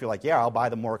 So if you're like, yeah, I'll buy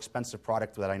the more expensive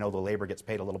product that I know the labor gets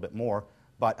paid a little bit more,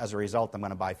 but as a result, I'm going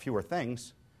to buy fewer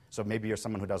things. So maybe you're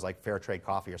someone who does like fair trade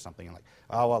coffee or something, and like,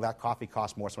 oh, well, that coffee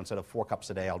costs more, so instead of 4 cups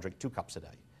a day, I'll drink 2 cups a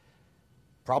day.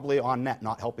 Probably on net,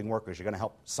 not helping workers. You're going to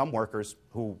help some workers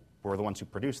who were the ones who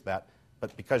produced that,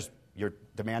 but because you're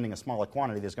demanding a smaller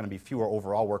quantity, there's going to be fewer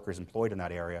overall workers employed in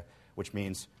that area, which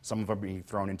means some of them are being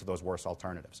thrown into those worse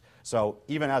alternatives. So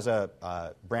even as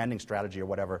a branding strategy or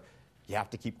whatever, you have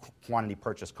to keep quantity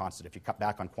purchase constant. If you cut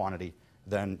back on quantity,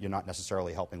 then you're not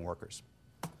necessarily helping workers.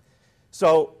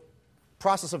 So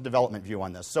process of development view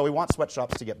on this. So we want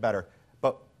sweatshops to get better,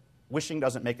 but wishing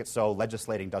doesn't make it so,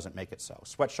 legislating doesn't make it so.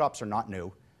 Sweatshops are not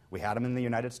new. We had them in the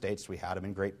United States, we had them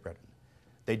in Great Britain.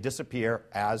 They disappear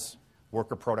as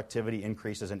worker productivity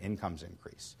increases and incomes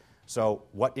increase. So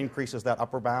what increases that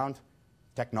upper bound?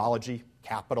 Technology,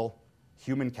 capital,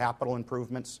 human capital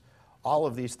improvements. All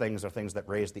of these things are things that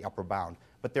raise the upper bound,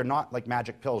 but they're not like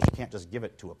magic pills. You can't just give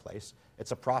it to a place.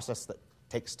 It's a process that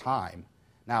takes time.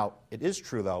 Now, it is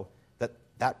true, though, that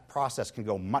that process can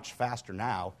go much faster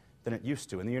now than it used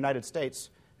to. In the United States,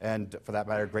 and for that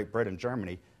matter, Great Britain,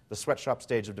 Germany, the sweatshop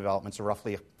stage of development is a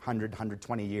roughly 100,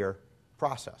 120-year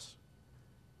process.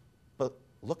 But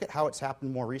look at how it's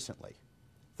happened more recently.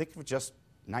 Think of just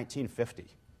 1950.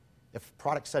 If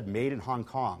product said made in Hong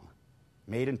Kong,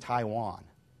 made in Taiwan,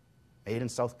 made in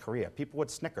South Korea, people would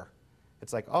snicker.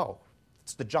 It's like, oh,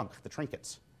 it's the junk, the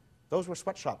trinkets. Those were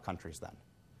sweatshop countries then.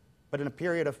 But in a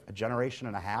period of a generation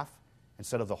and a half,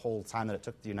 instead of the whole time that it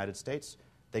took the United States,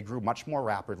 they grew much more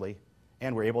rapidly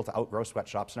and were able to outgrow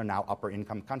sweatshops and are now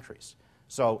upper-income countries.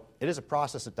 So it is a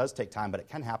process that does take time, but it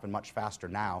can happen much faster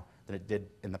now than it did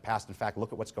in the past. In fact,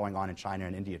 look at what's going on in China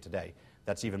and India today.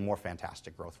 That's even more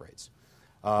fantastic growth rates.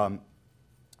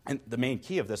 And the main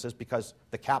key of this is because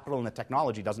the capital and the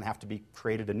technology doesn't have to be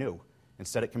created anew.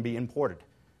 Instead, it can be imported.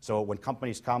 So when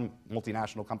companies come,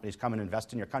 multinational companies come and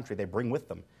invest in your country, they bring with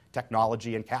them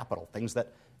technology and capital, things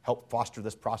that help foster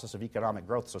this process of economic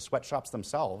growth. So sweatshops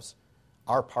themselves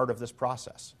are part of this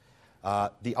process.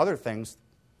 The other things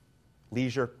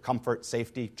leisure, comfort,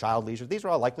 safety, child leisure. These are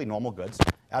all likely normal goods.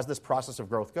 As this process of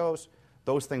growth goes,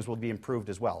 those things will be improved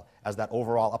as well. As that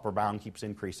overall upper bound keeps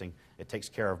increasing, it takes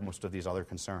care of most of these other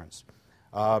concerns.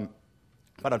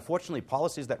 But unfortunately,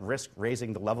 policies that risk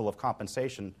raising the level of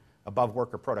compensation above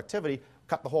worker productivity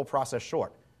cut the whole process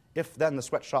short. If then the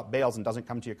sweatshop bails and doesn't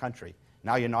come to your country,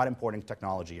 now you're not importing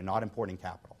technology, you're not importing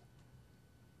capital.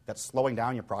 That's slowing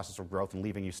down your process of growth and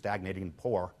leaving you stagnating and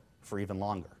poor for even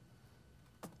longer.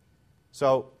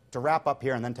 So to wrap up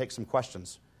here and then take some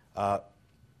questions,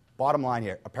 bottom line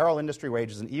here, apparel industry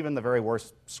wages and even the very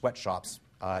worst sweatshops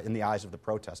in the eyes of the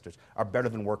protesters are better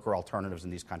than worker alternatives in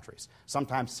these countries,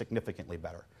 sometimes significantly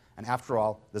better. And after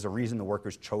all, there's a reason the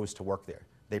workers chose to work there.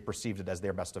 They perceived it as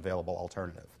their best available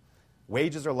alternative.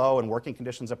 Wages are low and working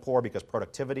conditions are poor because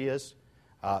productivity is.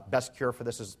 Best cure for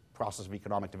this is process of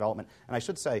economic development. And I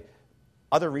should say,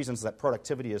 other reasons that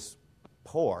productivity is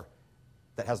poor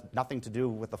that has nothing to do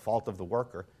with the fault of the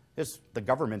worker is the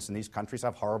governments in these countries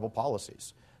have horrible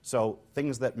policies. So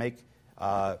things that make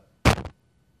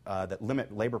that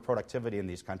limit labor productivity in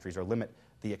these countries or limit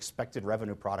the expected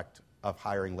revenue product of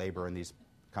hiring labor in these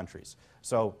countries.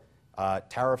 So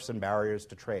tariffs and barriers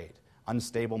to trade,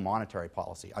 unstable monetary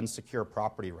policy, unsecure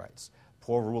property rights,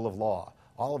 poor rule of law,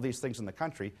 all of these things in the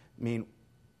country mean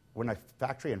when a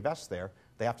factory invests there,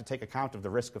 they have to take account of the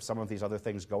risk of some of these other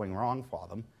things going wrong for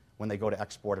them when they go to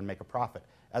export and make a profit.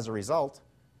 As a result,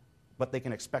 what they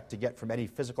can expect to get from any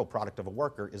physical product of a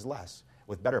worker is less.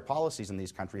 With better policies in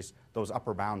these countries, those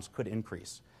upper bounds could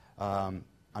increase.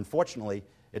 Unfortunately,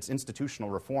 it's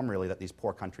institutional reform really that these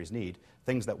poor countries need,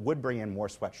 things that would bring in more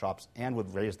sweatshops and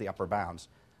would raise the upper bounds.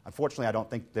 Unfortunately, I don't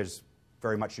think there's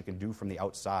very much you can do from the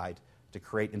outside to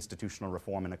create institutional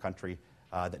reform in a country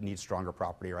that needs stronger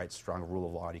property rights, stronger rule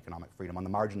of law, and economic freedom. On the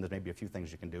margin, there's maybe a few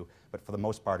things you can do, but for the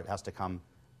most part, it has to come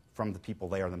from the people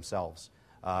there themselves.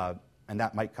 And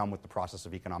that might come with the process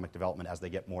of economic development as they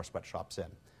get more sweatshops in.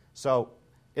 So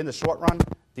in the short run,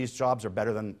 these jobs are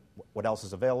better than what else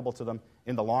is available to them.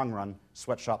 In the long run,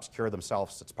 sweatshops cure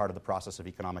themselves. It's part of the process of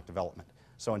economic development.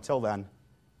 So until then,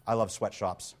 I love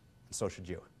sweatshops, and so should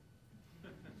you.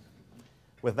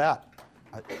 With that,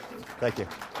 thank you.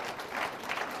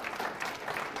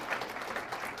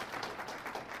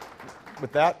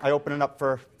 With that, I open it up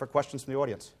for questions from the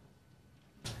audience.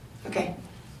 Okay.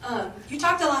 You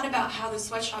talked a lot about how the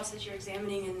sweatshops that you're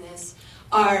examining in this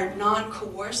are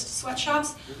non-coerced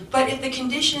sweatshops, but if the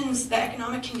conditions, the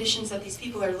economic conditions that these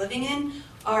people are living in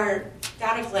are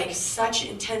that of like such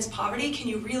intense poverty, can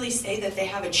you really say that they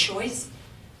have a choice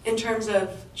in terms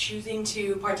of choosing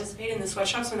to participate in the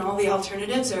sweatshops when all the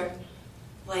alternatives are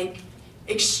like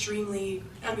extremely,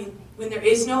 when there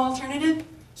is no alternative?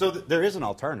 So there is an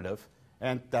alternative,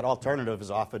 and that alternative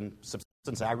is often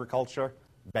subsistence agriculture,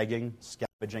 begging,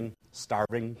 scavenging,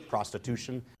 starving,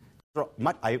 prostitution.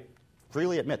 I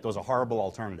freely admit those are horrible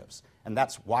alternatives, and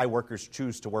that's why workers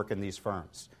choose to work in these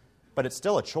firms. But it's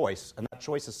still a choice, and that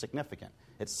choice is significant.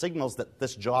 It signals that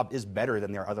this job is better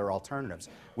than their other alternatives,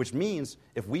 which means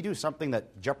if we do something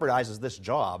that jeopardizes this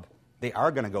job, they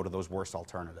are going to go to those worse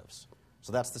alternatives.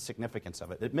 So that's the significance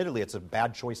of it. Admittedly, it's a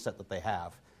bad choice set that they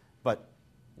have, but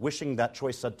wishing that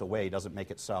choice set away doesn't make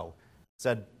it so.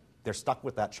 Instead, they're stuck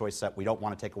with that choice set. We don't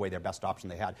want to take away their best option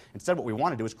they had. Instead, what we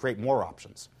want to do is create more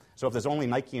options. So if there's only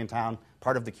Nike in town,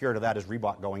 part of the cure to that is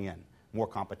Reebok going in. More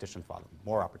competition for them,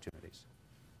 more opportunities.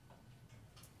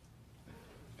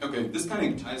 Okay, this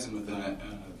kind of ties in with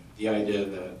the idea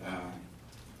that,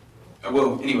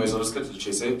 well, anyways, I'll just cut to the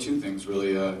chase. I have two things,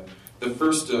 really. The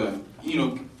first,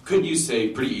 could you say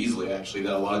pretty easily, actually,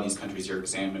 that a lot of these countries you're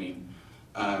examining,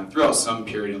 throughout some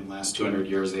period in the last 200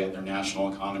 years, they had their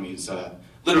national economies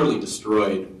literally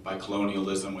destroyed by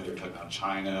colonialism, whether you're talking about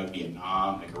China,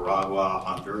 Vietnam, Nicaragua,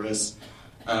 Honduras.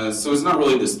 So it's not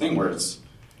really this thing where it's,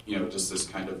 just this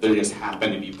kind of, they just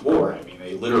happen to be poor. I mean,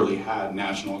 they literally had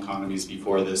national economies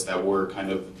before this that were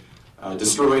kind of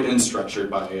destroyed and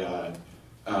structured by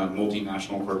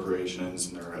multinational corporations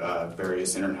and their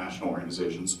various international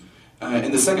organizations.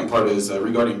 And the second part is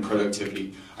regarding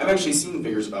productivity. I've actually seen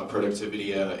figures about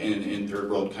productivity in third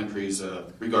world countries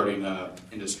regarding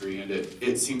industry, and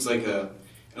it seems like in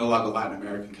a lot of Latin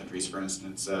American countries, for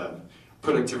instance,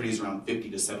 productivity is around 50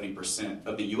 to 70%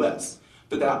 of the U.S.,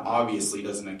 but that obviously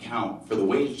doesn't account for the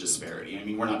wage disparity. I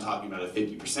mean, we're not talking about a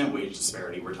 50% wage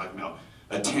disparity, we're talking about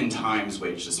a 10 times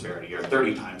wage disparity or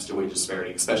 30 times to wage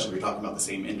disparity, especially if we're talking about the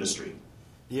same industry.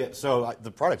 Yeah, so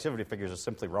the productivity figures are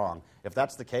simply wrong. If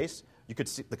that's the case, you could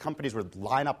see the companies would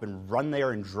line up and run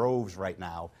there in droves right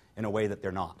now in a way that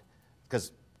they're not,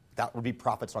 because that would be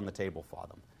profits on the table for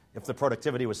them. If the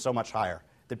productivity was so much higher,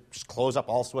 They just close up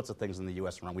all sorts of things in the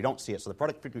U.S. around. We don't see it, so the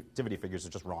productivity figures are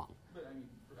just wrong. But I mean,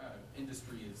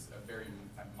 industry is a very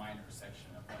minor section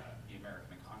of the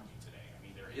American economy today. I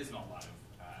mean, there isn't a lot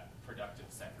of productive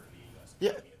sector in the U.S.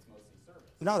 economy. Yeah. It's mostly service.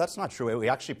 No, that's not true. We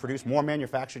actually produce more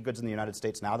manufactured goods in the United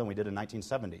States now than we did in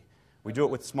 1970. We do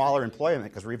it with smaller employment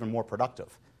because we're even more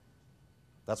productive.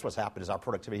 That's what's happened is our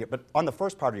productivity here. But on the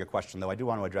first part of your question, though, I do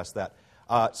want to address that.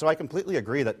 So I completely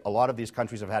agree that a lot of these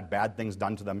countries have had bad things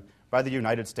done to them by the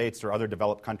United States or other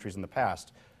developed countries in the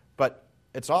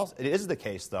it is the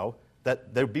case, though,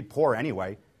 that they'd be poor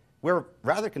anyway. We're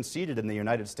rather conceited in the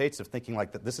United States of thinking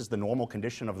like that this is the normal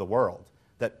condition of the world,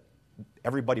 that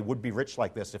everybody would be rich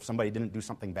like this if somebody didn't do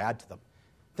something bad to them.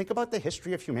 Think about the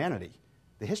history of humanity.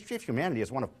 The history of humanity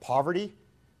is one of poverty,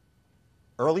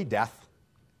 early death,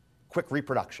 quick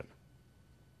reproduction.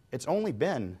 It's only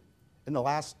been in the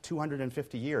last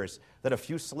 250 years that a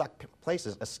few select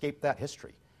places escape that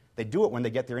history. They do it when they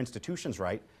get their institutions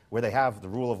right, where they have the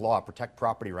rule of law, protect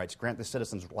property rights, grant the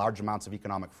citizens large amounts of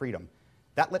economic freedom.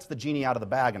 That lets the genie out of the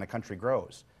bag and a country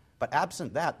grows. But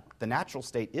absent that, the natural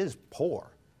state is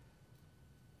poor.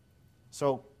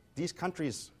 So these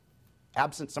countries,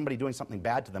 absent somebody doing something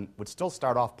bad to them, would still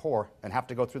start off poor and have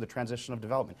to go through the transition of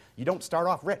development. You don't start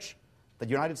off rich. The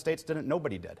United States didn't,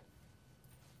 nobody did.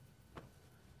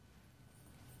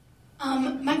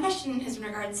 My question is in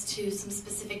regards to some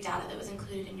specific data that was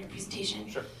included in your presentation.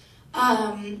 Sure.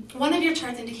 One of your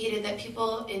charts indicated that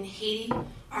people in Haiti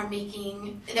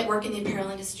that work in the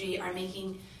apparel industry are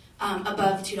making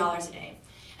above $2 a day.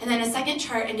 And then a second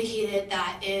chart indicated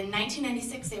that in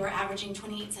 1996 they were averaging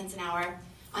 28 cents an hour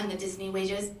on the Disney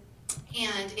wages.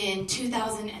 And in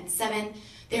 2007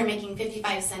 they were making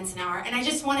 55 cents an hour. And I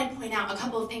just want to point out a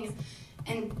couple of things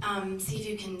and see if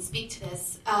you can speak to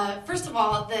this. First of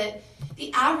all,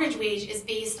 the average wage is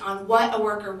based on what a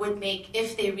worker would make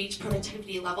if they reach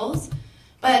productivity levels.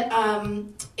 But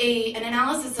an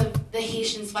analysis of the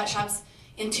Haitian sweatshops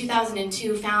in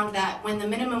 2002 found that when the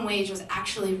minimum wage was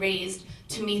actually raised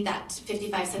to meet that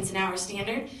 55 cents an hour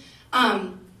standard,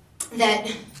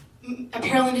 that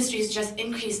apparel industries just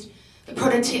increased the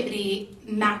productivity,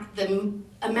 the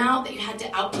amount that you had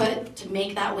to output to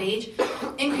make that wage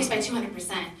increased by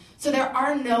 200%. So there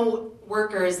are no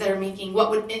workers that are making what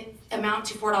would amount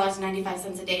to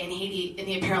 $4.95 a day in Haiti in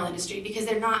the apparel industry because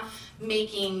they're not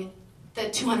making the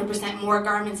 200% more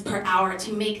garments per hour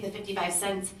to make the 55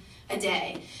 cents a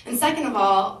day. And second of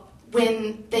all,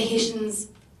 when the Haitians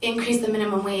increased the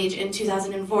minimum wage in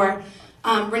 2004,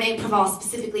 Rene Preval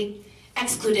specifically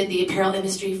excluded the apparel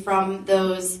industry from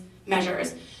those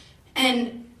measures.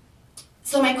 And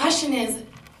so my question is,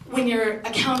 when you're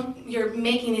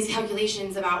making these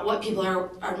calculations about what people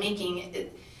are making,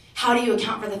 how do you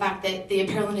account for the fact that the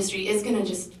apparel industry is going to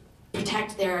just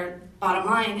protect their bottom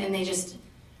line and they just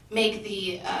make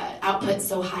the output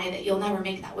so high that you'll never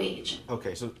make that wage?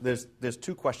 Okay, so there's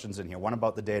two questions in here, one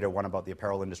about the data, one about the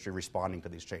apparel industry responding to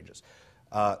these changes.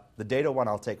 The data one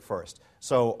I'll take first.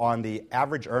 So on the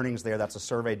average earnings there, that's a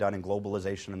survey done in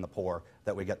Globalization and the Poor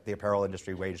that we get the apparel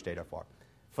industry wage data for.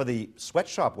 For the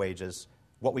sweatshop wages,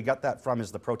 what we got that from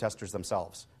is the protesters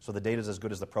themselves. So the data is as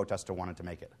good as the protester wanted to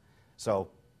make it. So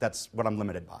that's what I'm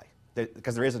limited by,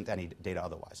 because there isn't any data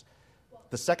otherwise.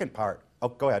 The second part,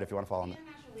 go ahead if you want to follow on that. The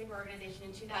International Labor Organization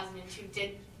in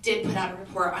 2002 did put out a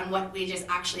report on what wages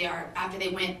actually are after they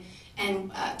went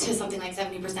and to something like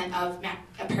 70% of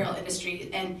apparel industry,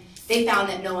 and they found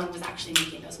that no one was actually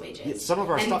making those wages. Yeah, some of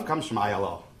our stuff comes from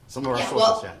ILO. Some of our sources,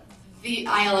 well, the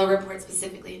ILO report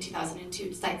specifically in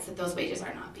 2002 cites that those wages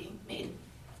are not being made.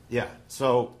 Yeah,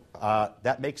 so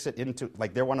that makes it into,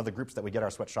 like, they're one of the groups that we get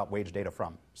our sweatshop wage data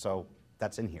from, so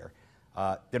that's in here.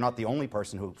 They're not the only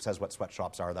person who says what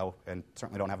sweatshops are, though, and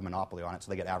certainly don't have a monopoly on it, so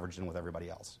they get averaged in with everybody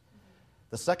else.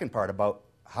 The second part about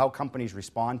how companies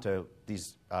respond to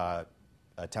these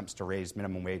attempts to raise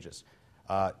minimum wages.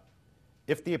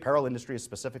 If the apparel industry is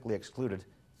specifically excluded,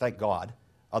 thank God.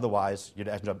 Otherwise, you'd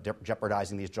end up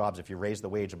jeopardizing these jobs. If you raise the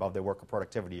wage above their worker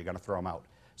productivity, you're going to throw them out.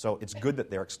 So it's good that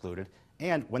they're excluded.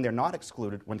 And when they're not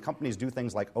excluded, when companies do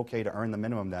things like, okay, to earn the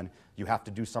minimum then, you have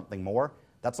to do something more,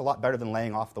 that's a lot better than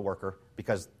laying off the worker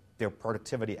because their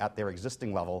productivity at their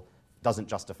existing level doesn't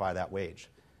justify that wage.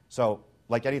 So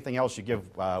like anything else, you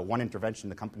give one intervention,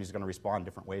 the company's going to respond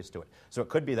different ways to it. So it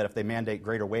could be that if they mandate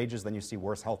greater wages, then you see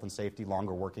worse health and safety,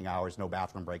 longer working hours, no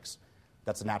bathroom breaks.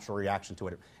 That's a natural reaction to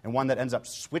it. And one that ends up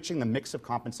switching the mix of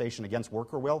compensation against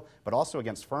worker will, but also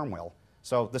against firm will.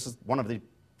 So this is one of the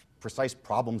precise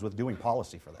problems with doing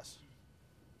policy for this.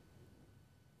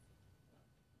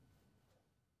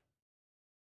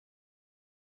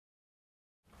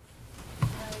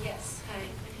 Yes,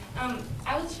 hi.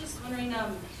 I was just wondering wondering,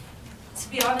 to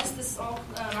be honest, this all,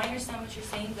 I understand what you're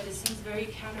saying, but it seems very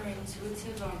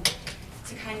counterintuitive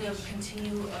to kind of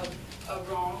continue a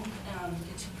wrong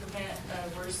to prevent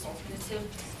a worse alternative.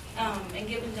 And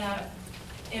given that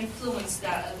influence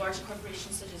that a large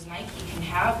corporation such as Nike can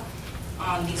have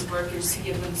on these workers to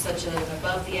give them such an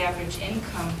above the average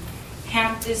income,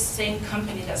 can't this same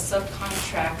company that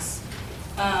subcontracts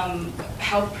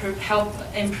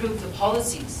help improve the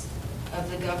policies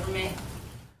of the government?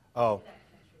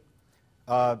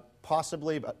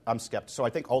 Possibly, but I'm skeptical. So I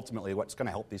think ultimately what's going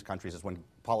to help these countries is when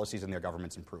policies in their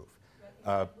governments improve.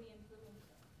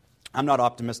 I'm not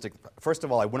optimistic. First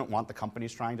of all, I wouldn't want the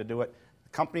companies trying to do it.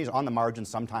 Companies on the margin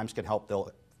sometimes can help.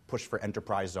 They'll push for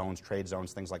enterprise zones, trade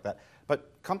zones, things like that. But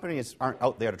companies aren't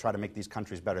out there to try to make these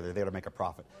countries better. They're there to make a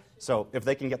profit. So if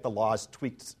they can get the laws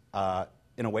tweaked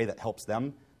in a way that helps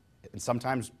them, and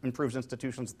sometimes improves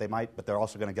institutions, they might, but they're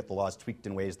also going to get the laws tweaked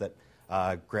in ways that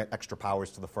grant extra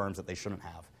powers to the firms that they shouldn't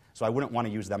have. So I wouldn't want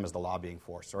to use them as the lobbying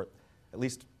force, or at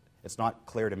least it's not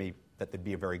clear to me that they'd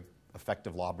be a very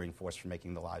effective lobbying force for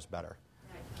making the lives better.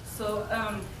 Right. So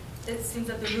it seems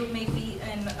that the root may be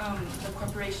in the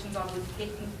corporations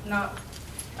not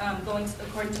going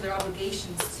according to their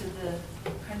obligations to the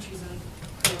countries and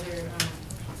their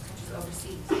countries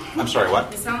overseas. I'm sorry,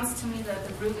 what? It sounds to me that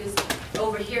the root is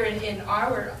over here in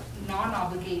our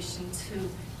non-obligation to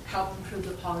help improve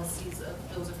the policies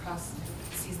of those across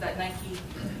seas that Nike,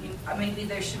 maybe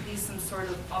there should be some sort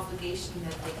of obligation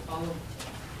that they follow.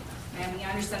 I mean,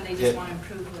 I understand they just want to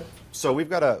improve it. So we've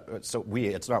got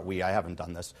it's not we, I haven't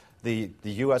done this. The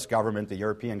U.S. government, the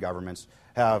European governments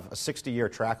have a 60-year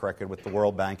track record with the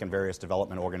World Bank and various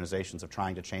development organizations of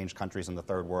trying to change countries in the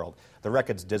third world. The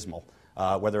record's dismal,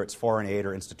 whether it's foreign aid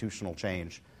or institutional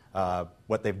change.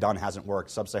 What they've done hasn't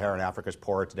worked. Sub-Saharan Africa is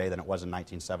poorer today than it was in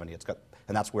 1970.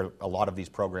 And that's where a lot of these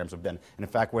programs have been. And in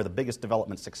fact, where the biggest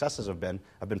development successes have been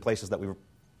places that we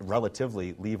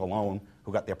relatively leave alone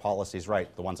who got their policies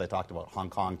right. The ones I talked about, Hong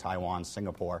Kong, Taiwan,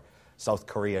 Singapore, South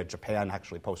Korea, Japan,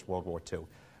 actually post-World War II,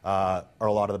 are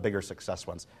a lot of the bigger success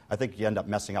ones. I think you end up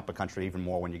messing up a country even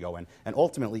more when you go in. And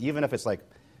ultimately, even if it's like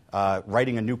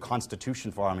writing a new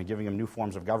constitution for them and giving them new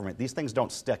forms of government, these things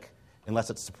don't stick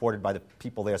unless it's supported by the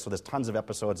people there. So there's tons of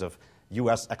episodes of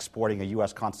U.S. exporting a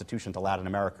U.S. constitution to Latin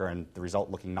America and the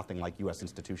result looking nothing like U.S.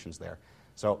 institutions there.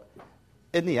 So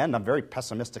in the end, I'm very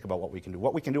pessimistic about what we can do.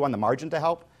 What we can do on the margin to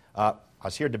help, I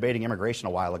was here debating immigration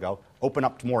a while ago, open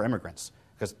up to more immigrants,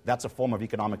 because that's a form of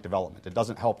economic development. It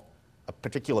doesn't help a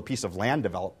particular piece of land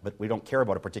develop, but we don't care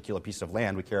about a particular piece of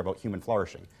land. We care about human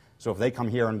flourishing. So if they come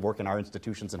here and work in our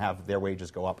institutions and have their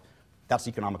wages go up, that's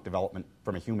economic development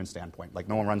from a human standpoint. Like,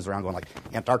 no one runs around going like,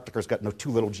 Antarctica's got too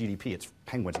little GDP. It's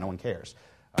penguins. No one cares.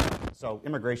 So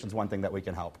immigration's one thing that we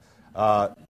can help.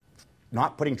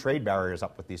 Not putting trade barriers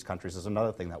up with these countries is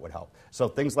another thing that would help. So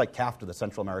things like CAFTA, the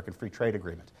Central American Free Trade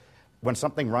Agreement. When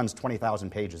something runs 20,000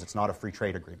 pages, it's not a free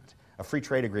trade agreement. A free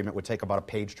trade agreement would take about a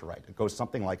page to write. It goes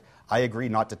something like, I agree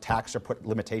not to tax or put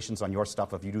limitations on your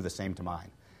stuff if you do the same to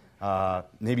mine.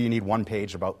 Maybe you need one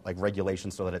page about like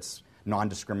regulations so that it's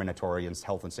non-discriminatory in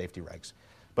health and safety regs.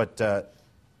 But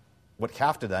what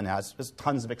CAFTA then has is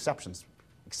tons of exceptions.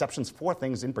 Exceptions for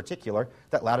things in particular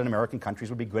that Latin American countries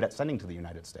would be good at sending to the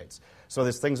United States. So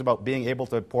there's things about being able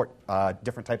to import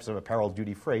different types of apparel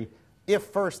duty-free if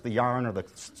first the yarn or the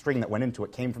string that went into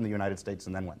it came from the United States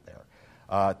and then went there.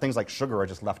 Things like sugar are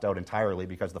just left out entirely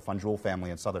because the Funjul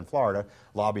family in southern Florida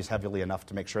lobbies heavily enough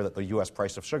to make sure that the U.S.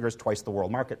 price of sugar is twice the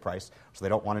world market price, so they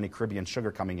don't want any Caribbean sugar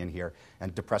coming in here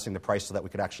and depressing the price so that we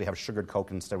could actually have sugared Coke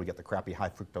and instead we get the crappy high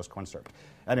fructose corn syrup.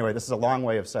 Anyway, this is a long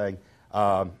way of saying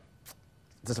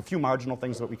there's a few marginal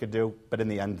things that we could do, but in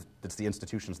the end, it's the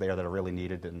institutions there that are really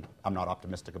needed, and I'm not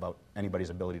optimistic about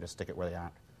anybody's ability to stick it where they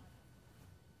aren't.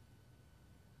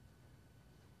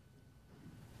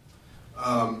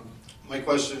 My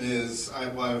question is, I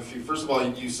have a few. First of all,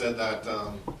 you said that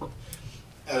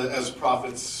as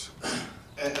profits,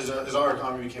 as our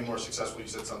economy became more successful, you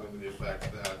said something to the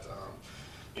effect that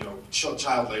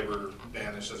child labor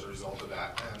vanished as a result of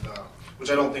that, and which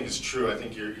I don't think is true. I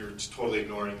think you're totally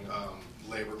ignoring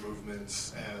labor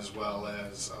movements as well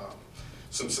as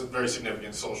some very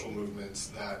significant social movements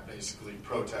that basically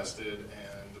protested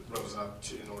and rose up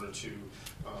in order to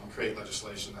create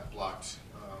legislation that blocked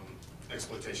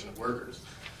exploitation of workers.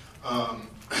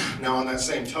 Now, on that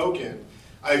same token,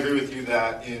 I agree with you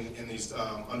that in these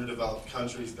underdeveloped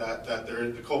countries that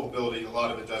the culpability, a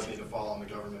lot of it does need to fall on the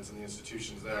governments and the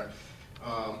institutions there.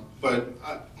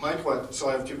 So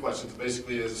I have two questions.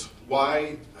 Basically, is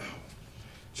why,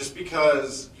 just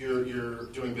because you're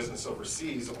doing business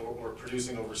overseas or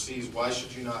producing overseas, why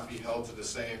should you not be held to the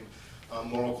same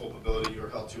moral culpability you're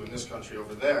held to in this country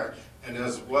over there? And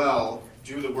as well,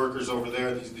 do the workers over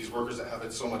there, these workers that have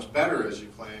it so much better, as you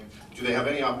claim, do they have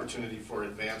any opportunity for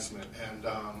advancement? And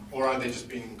or are they just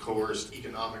being coerced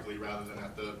economically rather than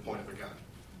at the point of a gun?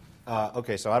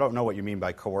 Okay, so I don't know what you mean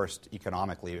by coerced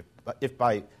economically. But if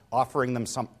by offering them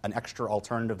an extra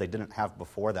alternative they didn't have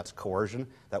before, that's coercion,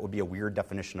 that would be a weird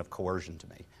definition of coercion to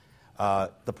me.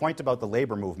 The point about the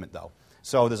labor movement, though.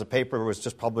 So there's a paper that was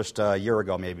just published a year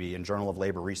ago, maybe, in Journal of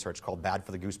Labor Research called Bad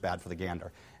for the Goose, Bad for the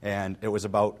Gander. And it was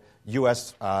about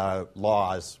U.S.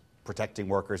 Laws protecting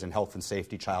workers in health and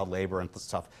safety, child labor, and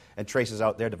stuff, and traces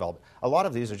out their development. A lot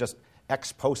of these are just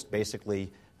ex post,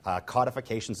 basically,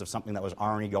 codifications of something that was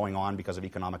already going on because of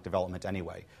economic development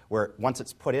anyway, where once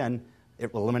it's put in,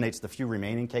 it eliminates the few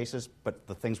remaining cases, but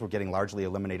the things were getting largely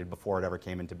eliminated before it ever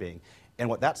came into being. And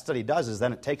what that study does is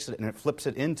then it takes it and it flips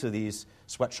it into these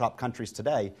sweatshop countries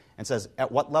today and says,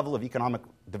 at what level of economic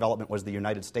development was the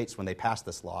United States when they passed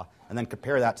this law? And then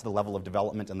compare that to the level of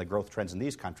development and the growth trends in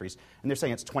these countries. And they're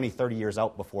saying it's 20, 30 years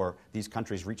out before these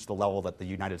countries reach the level that the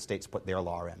United States put their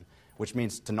law in, which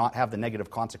means to not have the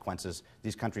negative consequences,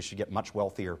 these countries should get much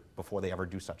wealthier before they ever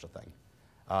do such a thing.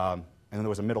 And then there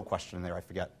was a middle question in there, I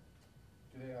forget.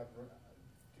 Do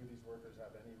these workers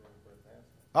have any room for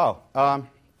advancement?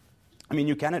 I mean,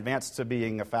 you can advance to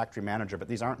being a factory manager, but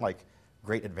these aren't like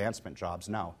great advancement jobs,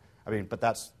 no. I mean, but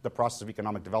that's the process of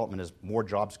economic development is more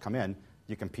jobs come in,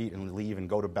 you compete and leave and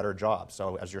go to better jobs.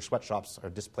 So as your sweatshops are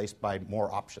displaced by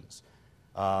more options.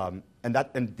 And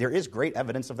there is great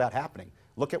evidence of that happening.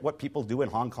 Look at what people do in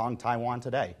Hong Kong, Taiwan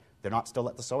today. They're not still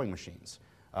at the sewing machines.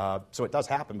 So it does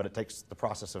happen, but it takes the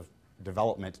process of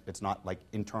development. It's not like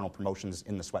internal promotions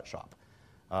in the sweatshop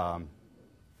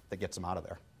that gets them out of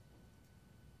there.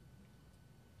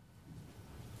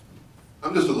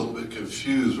 I'm just a little bit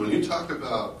confused. When you talk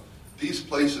about these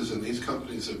places and these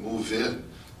companies that move in,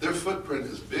 their footprint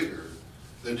is bigger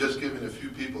than just giving a few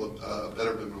people a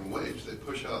better minimum wage. They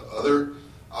push out other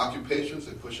occupations.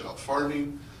 They push out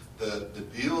farming. The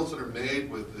deals that are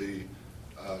made with the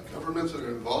governments that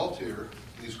are involved here,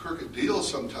 these crooked deals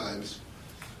sometimes,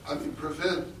 I mean,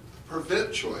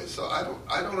 prevent choice. So I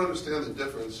don't understand the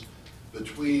difference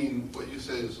between what you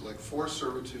say is like forced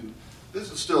servitude.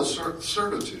 This is still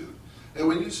servitude. And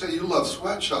when you say you love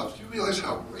sweatshops, do you realize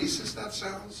how racist that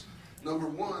sounds? Number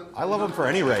one. I love them for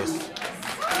any race. Number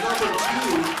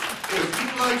two, if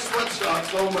you like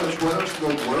sweatshops so much, why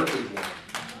don't you go work in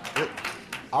one?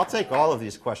 I'll take all of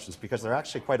these questions because they're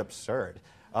actually quite absurd.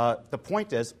 The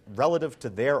point is, relative to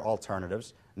their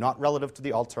alternatives, not relative to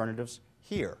the alternatives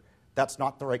here. That's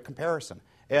not the right comparison.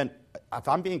 And if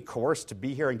I'm being coerced to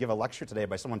be here and give a lecture today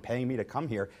by someone paying me to come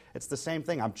here, it's the same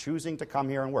thing. I'm choosing to come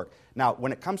here and work. Now,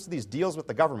 when it comes to these deals with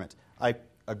the government, I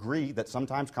agree that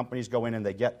sometimes companies go in and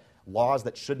they get laws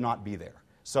that should not be there.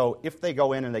 So if they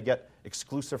go in and they get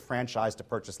exclusive franchise to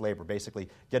purchase labor, basically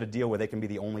get a deal where they can be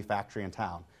the only factory in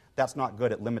town, that's not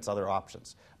good. It limits other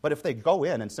options. But if they go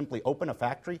in and simply open a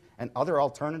factory and other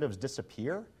alternatives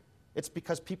disappear, it's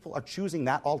because people are choosing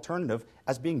that alternative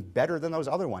as being better than those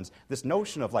other ones. This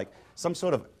notion of like some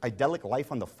sort of idyllic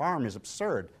life on the farm is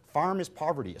absurd. Farm is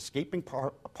poverty. Escaping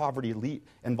poverty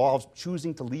involves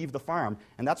choosing to leave the farm.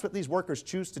 And that's what these workers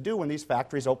choose to do when these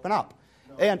factories open up.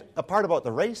 No. And a part about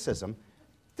the racism,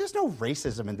 there's no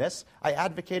racism in this. I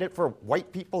advocate it for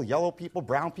white people, yellow people,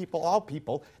 brown people, all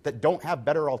people that don't have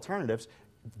better alternatives.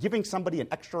 Giving somebody an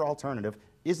extra alternative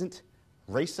isn't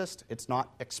racist. It's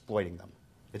not exploiting them.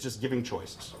 It's just giving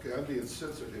choices. Okay, I'm being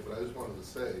censored here, but I just wanted to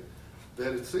say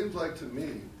that it seems like to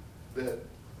me that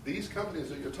these companies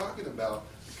that you're talking about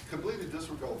completely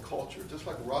disregard culture, just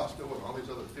like Roscoe and all these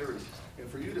other theories. And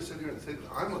for you to sit here and say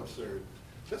that I'm absurd,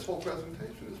 this whole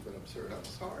presentation has been absurd. I'm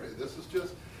sorry. This is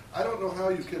just, I don't know how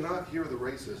you cannot hear the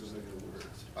racism in your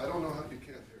words. I don't know how you can't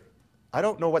hear it. I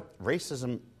don't know what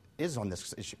racism is on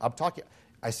this issue.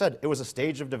 I said it was a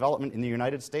stage of development in the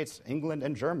United States, England,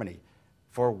 and Germany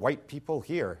for white people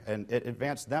here, and it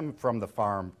advanced them from the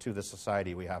farm to the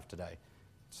society we have today.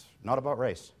 It's not about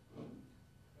race.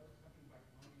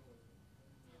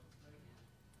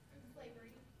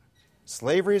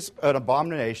 Slavery is an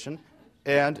abomination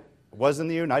and was in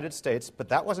the United States, but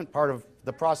that wasn't part of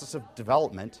the process of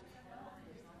development.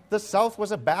 The South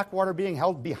was a backwater being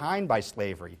held behind by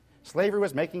slavery. Slavery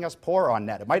was making us poor on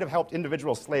net. It might have helped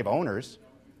individual slave owners.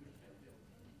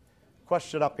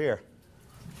 Question up here.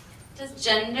 Does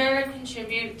gender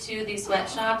contribute to these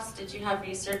sweatshops? Did you have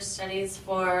research studies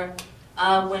for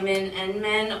women and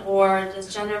men, or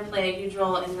does gender play a huge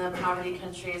role in the poverty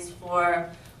countries for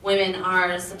women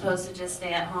are supposed to just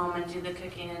stay at home and do the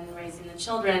cooking and raising the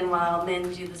children while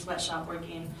men do the sweatshop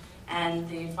working and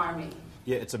the farming?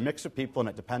 Yeah, it's a mix of people, and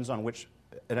it depends on which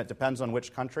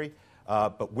country.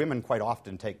 But women quite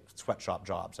often take sweatshop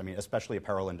jobs. I mean, especially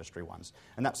apparel industry ones,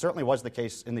 and that certainly was the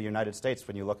case in the United States.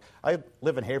 When you look, I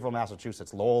live in Haverhill,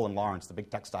 Massachusetts. Lowell and Lawrence, the big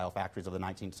textile factories of the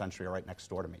 19th century, are right next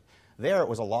door to me. There, it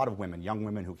was a lot of women, young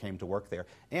women, who came to work there.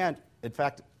 And in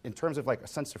fact, in terms of like a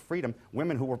sense of freedom,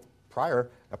 women who were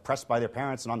prior oppressed by their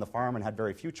parents and on the farm and had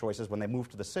very few choices, when they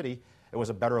moved to the city, it was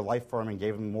a better life for them and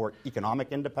gave them more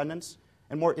economic independence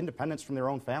and more independence from their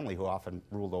own family, who often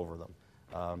ruled over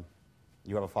them.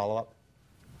 You have a follow-up?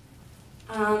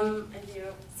 I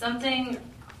do.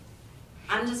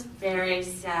 I'm just very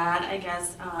sad, I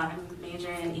guess. I'm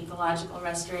majoring in ecological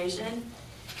restoration.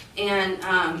 And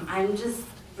I'm just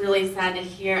really sad to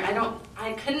hear.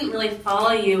 I couldn't really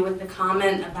follow you with the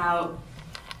comment about,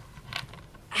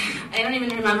 I don't even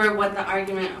remember what the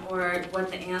argument or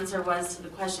what the answer was to the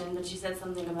question, but you said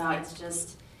something about it's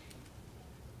just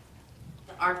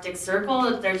the Arctic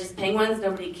Circle, they're just penguins,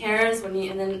 nobody cares. And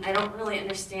then I don't really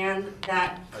understand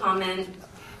that comment.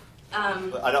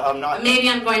 I'm not, maybe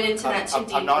I'm going into that too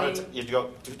deeply. You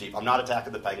go too deep. I'm not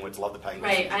attacking the penguins. Love the penguins.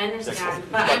 Right, I understand.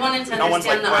 But I wanted to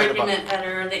understand the argument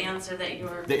better, the answer that you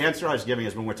were... The answer I was giving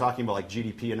is when we're talking about like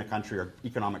GDP in a country or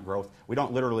economic growth, we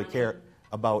don't literally care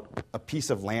about a piece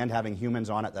of land having humans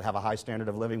on it that have a high standard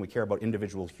of living. We care about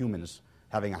individual humans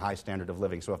having a high standard of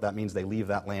living. So if that means they leave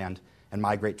that land and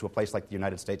migrate to a place like the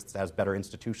United States that has better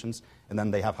institutions, and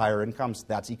then they have higher incomes,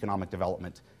 that's economic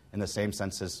development in the same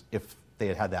sense as if they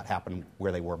had had that happen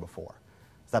where they were before.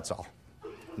 That's all.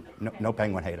 No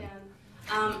penguin hating.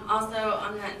 Also,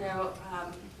 on that note,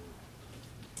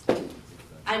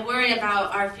 I worry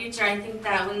about our future. I think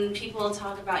that when people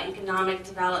talk about economic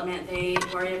development, they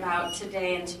worry about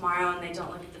today and tomorrow, and they don't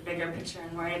look at the bigger picture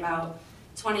and worry about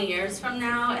 20 years from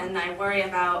now. And I worry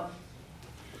about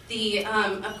the,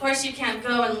 of course you can't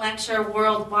go and lecture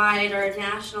worldwide or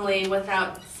nationally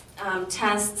without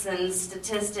tests and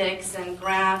statistics and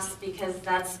graphs, because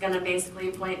that's going to basically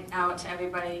point out to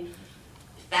everybody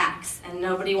facts, and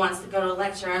nobody wants to go to a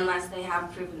lecture unless they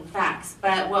have proven facts.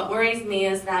 But what worries me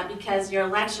is that because your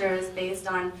lecture is based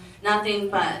on nothing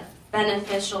but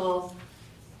beneficial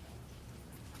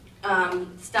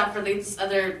stuff for these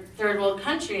other third world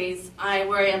countries, I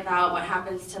worry about what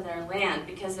happens to their land,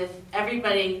 because if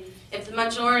the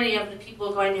majority of the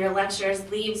people going to your lectures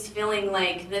leaves feeling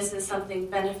like this is something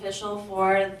beneficial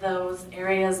for those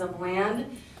areas of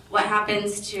land, what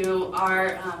happens to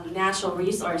our natural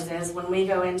resources when we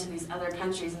go into these other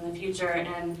countries in the future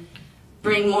and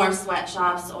bring more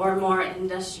sweatshops or more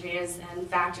industries and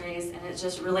factories, and it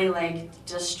just really like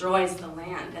destroys the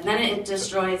land. And then it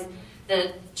destroys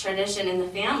the tradition in the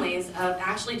families of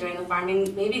actually doing the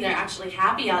farming. Maybe they're actually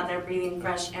happy out there breathing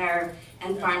fresh air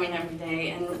and farming every day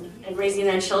and raising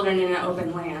their children in an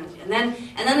open land. And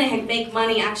then they make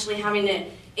money actually having to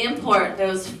import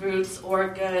those fruits or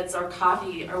goods or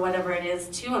coffee or whatever it is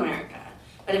to America.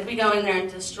 But if we go in there and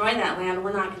destroy that land,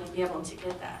 we're not going to be able to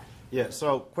get that. Yeah,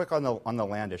 so quick on the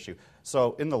land issue.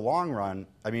 So in the long run,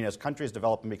 I mean, as countries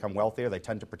develop and become wealthier, they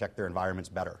tend to protect their environments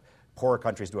better. Poorer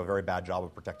countries do a very bad job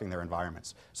of protecting their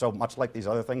environments. So much like these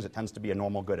other things, it tends to be a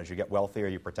normal good. As you get wealthier,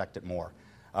 you protect it more.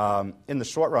 In the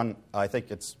short run, I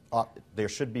think there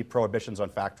should be prohibitions on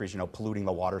factories, polluting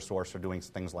the water source or doing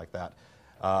things like that,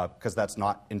 because that's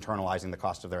not internalizing the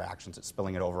cost of their actions. It's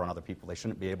spilling it over on other people. They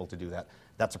shouldn't be able to do that.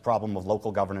 That's a problem of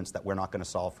local governance that we're not going to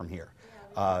solve from here.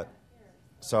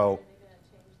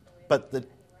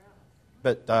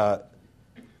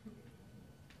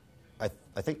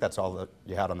 I think that's all that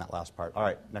you had on that last part. All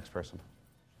right, next person.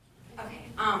 Okay.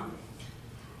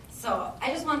 So I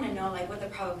just wanted to know, what the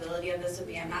probability of this would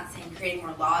be. I'm not saying creating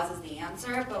more laws is the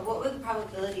answer, but what would the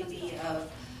probability be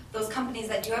of those companies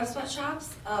that do have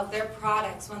sweatshops, of their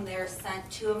products when they're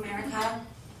sent to America,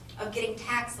 of getting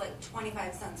taxed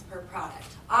 25 cents per product?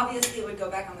 Obviously, it would go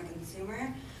back on the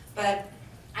consumer, but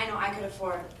I know I could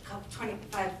afford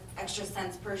 25 extra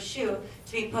cents per shoe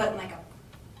to be put in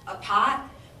a pot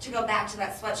to go back to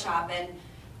that sweatshop, and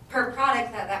per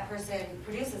product that person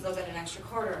produces, they'll get an extra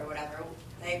quarter or whatever.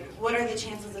 What are the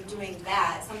chances of doing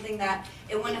that? Something that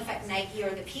it wouldn't affect Nike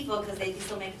or the people because they'd be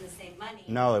still making the same money.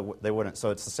 No, they wouldn't. So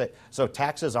it's the same. So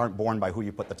taxes aren't borne by who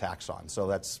you put the tax on. So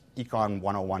that's Econ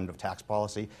 101 of tax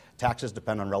policy. Taxes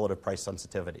depend on relative price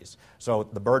sensitivities. So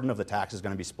the burden of the tax is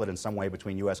going to be split in some way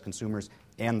between U.S. consumers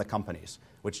and the companies,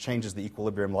 which changes the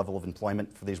equilibrium level of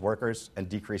employment for these workers and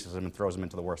decreases them and throws them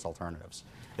into the worst alternatives.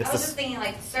 I was just thinking,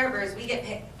 servers,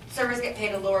 servers get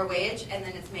paid a lower wage, and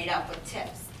then it's made up with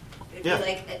tips. It'd be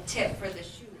a tip for the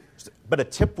shoe. But a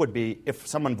tip would be if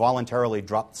someone voluntarily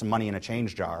dropped some money in a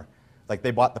change jar. Like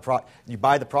they bought the product, you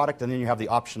buy the product, and then you have the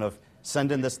option of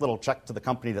send in this little check to the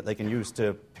company that they can use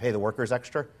to pay the workers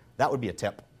extra, that would be a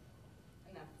tip.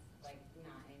 And that's like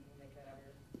not anything they could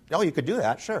ever. Oh, you could do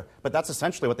that, sure. But that's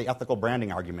essentially what the ethical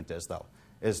branding argument is, though,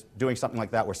 is doing something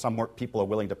like that where some people are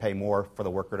willing to pay more for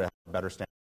the worker to have a better standard.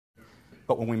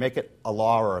 But when we make it a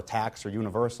law or a tax or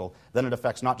universal, then it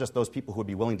affects not just those people who would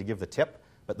be willing to give the tip,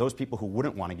 but those people who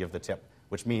wouldn't want to give the tip,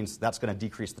 which means that's going to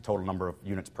decrease the total number of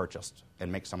units purchased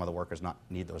and make some of the workers not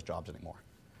need those jobs anymore.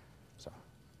 So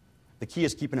the key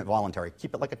is keeping it voluntary.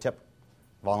 Keep it like a tip,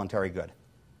 voluntary good.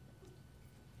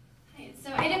 Hi,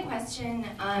 so I had a question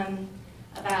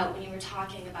about when you were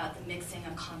talking about the mixing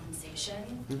of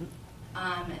compensation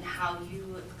and how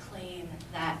you claim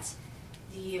that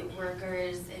the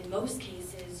workers in most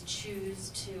cases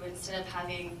choose to, instead of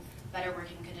having better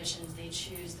working conditions, they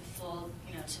choose the full,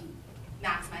 to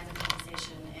maximize the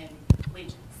compensation in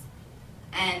wages.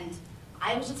 And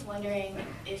I was just wondering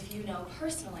if you know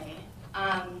personally,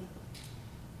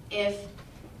 if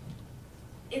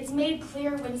it's made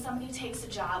clear when somebody takes a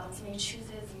job, when somebody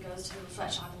chooses and goes to a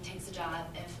sweatshop and takes a job,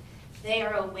 if they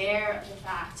are aware of the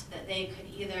fact that they could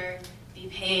either be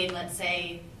paid, let's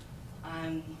say,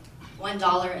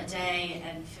 $1 a day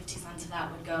and 50 cents of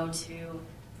that would go to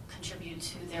contribute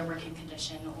to their working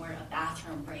condition, or a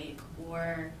bathroom break,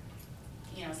 or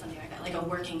something like that, like a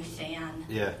working fan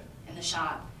in the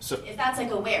shop. So, if that's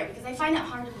aware, because I find it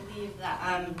hard to believe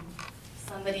that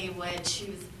somebody would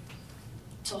choose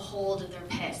to hold their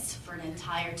piss for an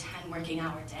entire 10 working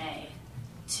hour day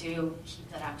to keep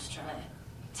that extra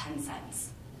 10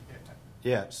 cents.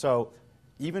 Yeah, so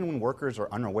even when workers are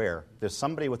unaware, there's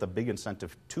somebody with a big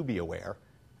incentive to be aware,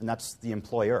 and that's the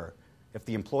employer. If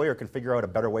the employer can figure out a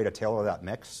better way to tailor that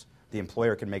mix, the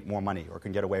employer can make more money or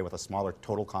can get away with a smaller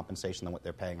total compensation than what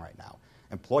they're paying right now.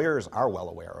 Employers are well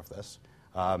aware of this.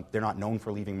 They're not known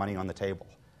for leaving money on the table.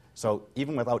 So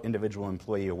even without individual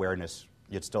employee awareness,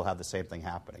 you'd still have the same thing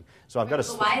happening. So I've got to.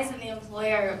 But why isn't the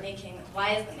employer making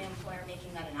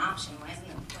that an option? Why isn't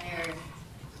the employer?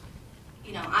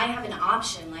 I have an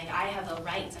option. Like, I have a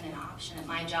right and an option at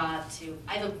my job to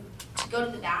go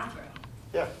to the bathroom.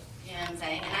 Yeah. You know what I'm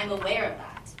saying? And I'm aware of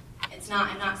that.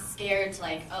 I'm not scared to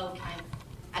I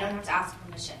don't have to ask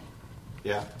permission.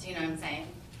 Yeah. Do you know what I'm saying?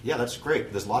 Yeah, that's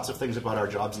great. There's lots of things about our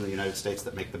jobs in the United States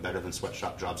that make them better than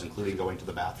sweatshop jobs, including going to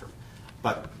the bathroom.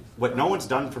 But what no one's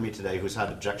done for me today who's had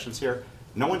objections here,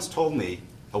 no one's told me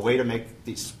a way to make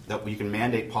these, that we can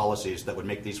mandate policies that would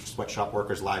make these sweatshop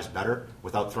workers' lives better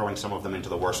without throwing some of them into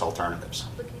the worst alternatives.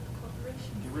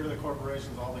 Get rid of the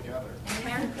corporations altogether.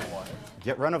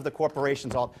 Get rid of the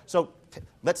corporations all. So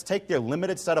let's take their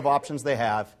limited set of options they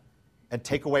have and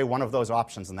take away one of those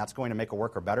options, and that's going to make a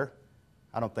worker better?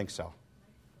 I don't think so.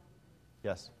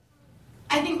 Yes?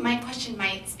 I think my question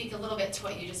might speak a little bit to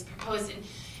what you just proposed. And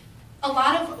a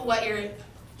lot of what you're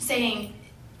saying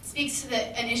speaks to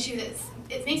an issue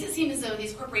it makes it seem as though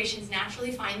these corporations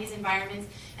naturally find these environments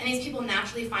and these people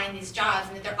naturally find these jobs,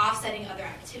 and that they're offsetting other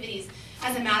activities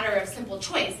as a matter of simple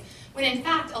choice. When in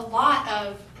fact, a lot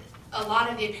of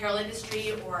the apparel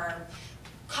industry or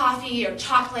coffee or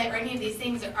chocolate or any of these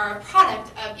things are a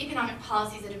product of economic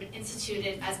policies that have been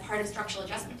instituted as part of structural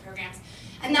adjustment programs.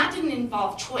 And that didn't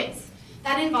involve choice.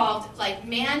 That involved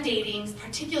mandating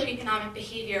particular economic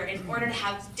behavior in order to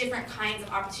have different kinds of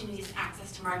opportunities and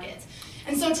access to markets.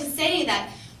 And so to say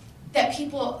that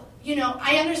people,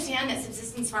 I understand that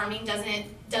subsistence farming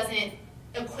doesn't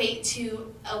equate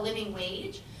to a living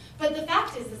wage, but the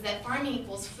fact is that farming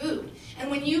equals food. And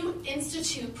when you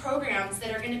institute programs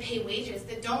that are going to pay wages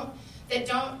that don't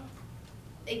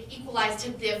equalize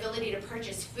to the ability to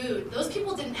purchase food, those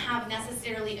people didn't have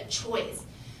necessarily a choice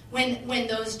when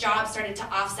those jobs started to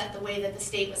offset the way that the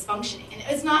state was functioning. And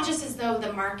it's not just as though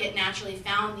the market naturally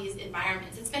found these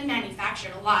environments. It's been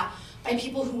manufactured a lot by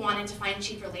people who wanted to find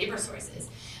cheaper labor sources.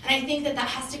 And I think that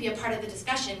has to be a part of the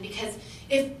discussion, because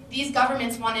if these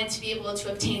governments wanted to be able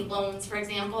to obtain loans, for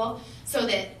example, so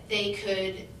that they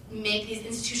could make these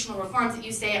institutional reforms that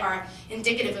you say are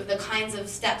indicative of the kinds of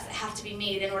steps that have to be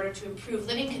made in order to improve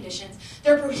living conditions,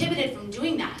 they're prohibited from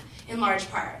doing that in large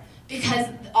part, because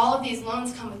all of these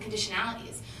loans come with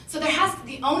conditionalities. So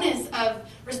the onus of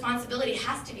responsibility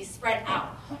has to be spread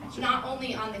out, not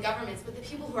only on the governments, but the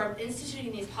people who are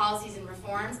instituting these policies and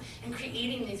reforms and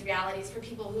creating these realities for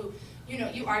people who,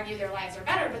 you argue their lives are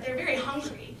better, but they're very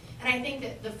hungry. And I think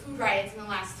that the food riots in the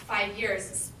last 5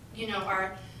 years,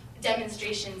 are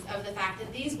demonstrations of the fact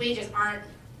that these wages aren't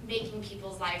making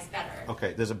people's lives better.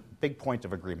 Okay, there's a big point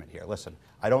of agreement here. Listen,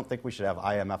 I don't think we should have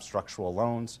IMF structural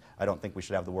loans. I don't think we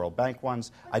should have the World Bank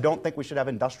ones. I don't think we should have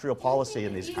industrial policy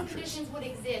in these countries. These conditions would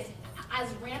exist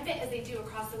as rampant as they do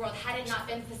across the world had it not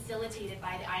been facilitated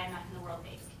by the IMF and the World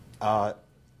Bank.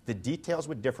 The details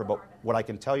would differ, but what I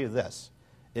can tell you this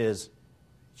is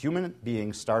human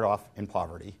beings start off in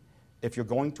poverty. If you're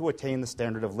going to attain the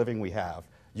standard of living we have,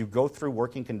 you go through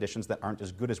working conditions that aren't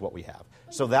as good as what we have.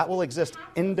 So that will exist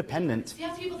independent. You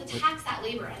have to be able to tax that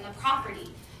labor and the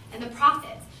property and the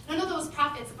profits. None of those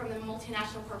profits from the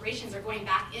multinational corporations are going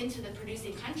back into the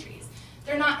producing countries.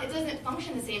 They're not. It doesn't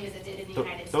function the same as it did in the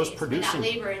United States, where that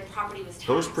labor and property was taxed.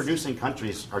 Those producing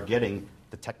countries are getting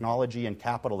the technology and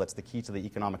capital that's the key to the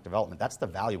economic development. That's the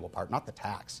valuable part, not the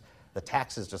tax. The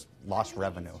tax is just lost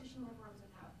revenue.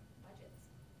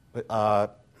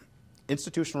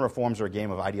 Institutional reforms are a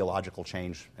game of ideological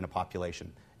change in a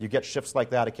population. You get shifts like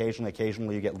that occasionally.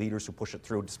 Occasionally you get leaders who push it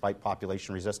through despite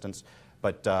population resistance,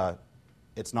 but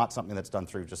it's not something that's done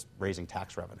through just raising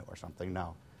tax revenue or something,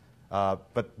 no.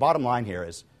 But bottom line here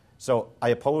is, so I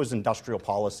oppose industrial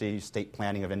policy, state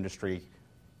planning of industry,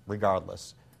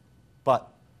 regardless.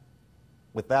 But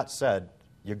with that said,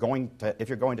 if you're going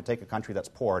to take a country that's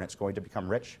poor and it's going to become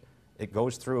rich, it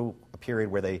goes through a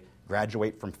period where they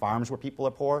graduate from farms where people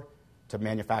are poor to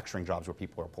manufacturing jobs where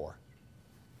people are poor.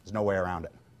 There's no way around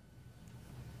it.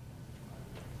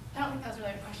 I don't think that was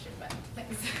really a question, but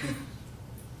thanks.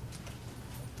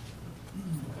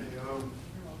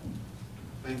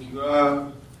 Thank you.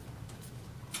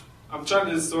 I'm trying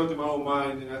to sort through my own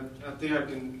mind, and I think I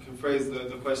can phrase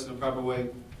the question the proper way.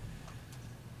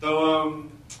 Though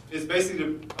it's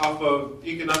basically off of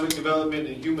economic development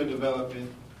and human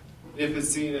development, if it's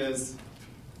seen as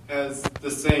the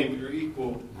same or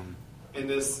equal in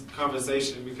this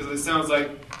conversation, because it sounds like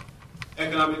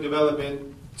economic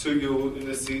development to you in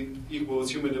this equals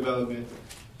human development.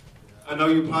 I know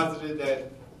you posited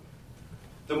that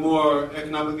the more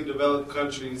economically developed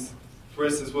countries, for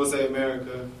instance, we'll say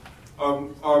America,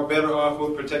 are better off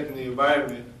with protecting the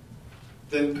environment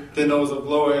than those of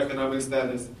lower economic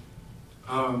status.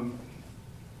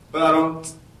 But I don't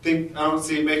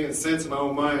see it making sense in my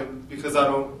own mind, because I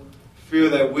don't feel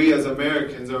that we as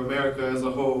Americans, or America as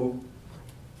a whole,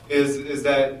 is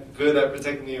that good at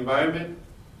protecting the environment,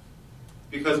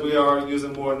 because we are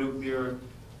using more nuclear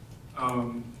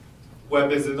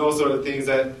weapons and those sort of things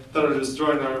that are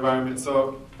destroying our environment.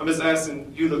 So I'm just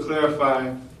asking you to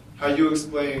clarify how you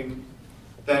explain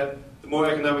that the more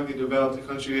economically developed the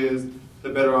country is, the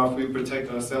better off we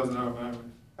protect ourselves and our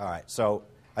environment. All right, so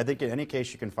I think in any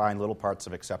case you can find little parts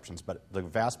of exceptions, but the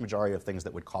vast majority of things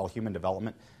that we'd call human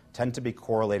development tend to be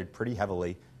correlated pretty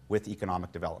heavily with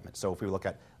economic development. So if we look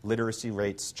at literacy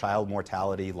rates, child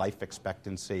mortality, life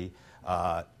expectancy,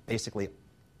 basically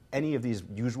any of these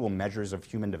usual measures of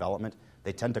human development,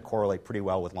 they tend to correlate pretty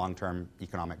well with long-term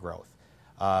economic growth.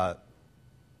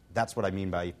 That's what I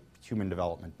mean by human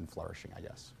development and flourishing, I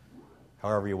guess.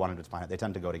 However you wanted to define it, they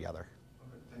tend to go together.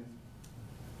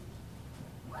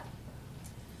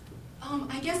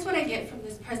 I guess what I get from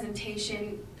this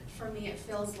presentation, for me it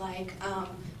feels like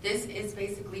this is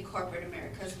basically corporate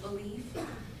America's belief,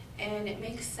 and it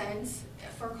makes sense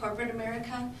for corporate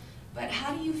America, but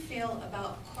how do you feel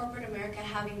about corporate America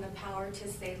having the power to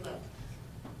say, look,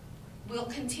 we'll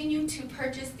continue to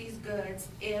purchase these goods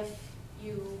if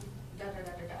you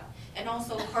da-da-da-da-da, and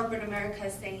also corporate America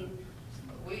saying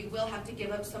we will have to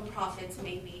give up some profits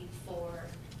maybe for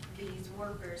these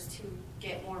workers to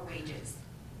get more wages?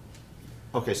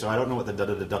 Okay, so I don't know what the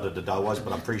da-da-da-da-da-da was,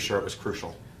 but I'm pretty sure it was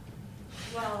crucial.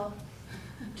 Well,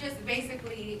 just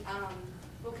basically,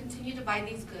 we'll continue to buy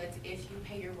these goods if you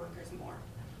pay your workers more.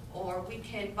 Or we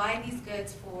can buy these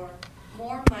goods for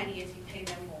more money if you pay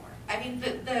them more. I mean,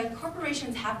 the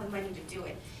corporations have the money to do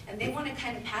it, and they want to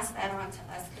kind of pass that on to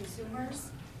us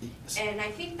consumers. And I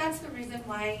think that's the reason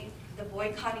why the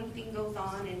boycotting thing goes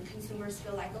on, and consumers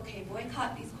feel like, okay,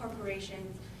 boycott these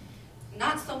corporations,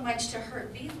 not so much to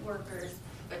hurt these workers,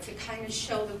 but to kind of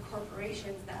show the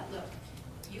corporations that, look,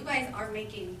 you guys are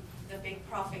making the big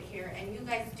profit here, and you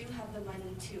guys do have the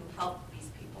money to help these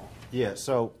people. Yeah,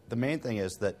 so the main thing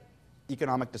is that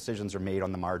economic decisions are made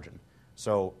on the margin.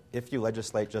 So if you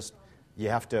legislate you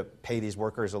have to pay these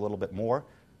workers a little bit more,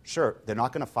 sure, they're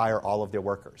not going to fire all of their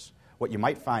workers. What you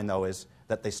might find, though, is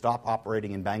that they stop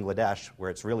operating in Bangladesh, where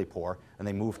it's really poor, and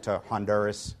they move to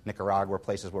Honduras, Nicaragua,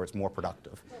 places where it's more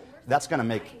productive. That's going to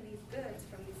make these goods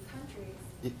from these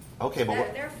countries. Okay,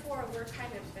 but therefore, we're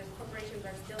kind of, the corporations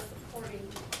are still supporting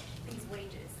these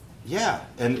wages. Yeah,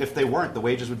 and if they weren't, the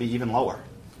wages would be even lower.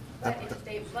 But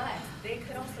they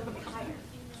could also be higher.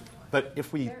 But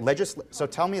if we legislate, so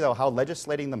tell me though how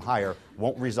legislating them higher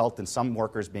won't result in some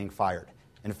workers being fired.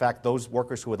 In fact, those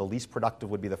workers who are the least productive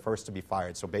would be the first to be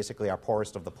fired. So basically, our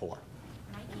poorest of the poor.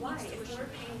 Why? If we're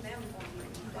paying them more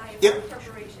money, why if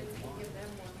corporations can give them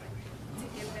more money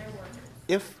to give their workers?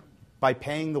 If by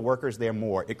paying the workers there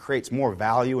more, it creates more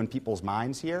value in people's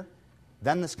minds here,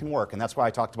 then this can work. And that's why I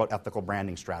talked about ethical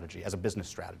branding strategy as a business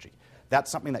strategy. That's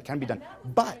something that can be done.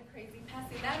 But kind of crazy,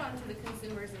 passing that on to the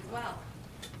consumers as well.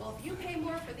 Well, if you pay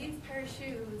more for these pair of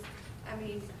shoes, I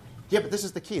mean... Yeah, but this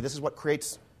is the key. This is what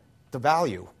creates the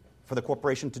value for the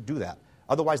corporation to do that.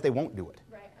 Otherwise, they won't do it.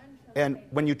 Right. And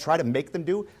when you try to make them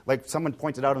do, like someone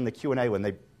pointed out in the Q&A, when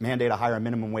they mandate a higher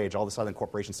minimum wage, all of a sudden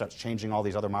corporation starts changing all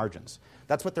these other margins.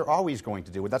 That's what they're always going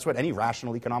to do. That's what any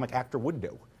rational economic actor would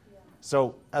do. Yeah.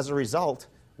 So as a result,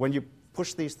 when you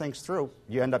push these things through,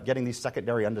 you end up getting these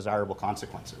secondary undesirable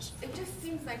consequences. It just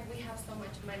seems like we have so much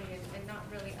money, and not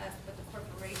really us, but the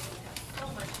corporations have so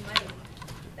much money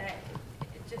that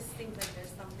it just seems like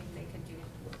there's something they could do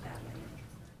with that money.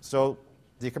 So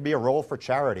there could be a role for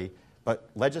charity, but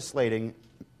legislating,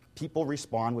 people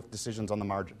respond with decisions on the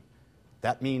margin.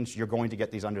 That means you're going to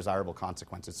get these undesirable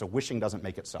consequences. So wishing doesn't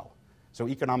make it so. So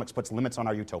economics puts limits on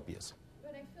our utopias.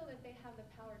 But I feel that they have the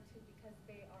power to because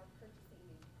they are purchasing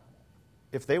these products.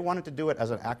 If they wanted to do it as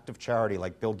an act of charity,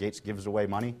 like Bill Gates gives away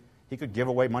money, he could give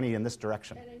away money in this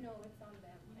direction. And I know it's on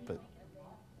them.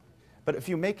 But if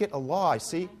you make it a law,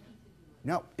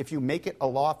 if you make it a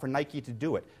law for Nike to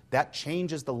do it, that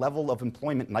changes the level of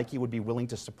employment Nike would be willing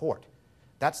to support.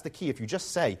 That's the key. If you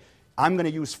just say, I'm going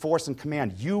to use force and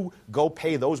command, you go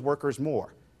pay those workers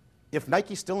more. If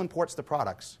Nike still imports the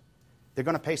products, they're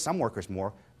going to pay some workers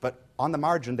more, but on the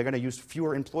margin, they're going to use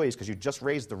fewer employees because you just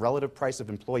raised the relative price of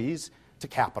employees to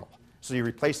capital. So you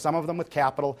replace some of them with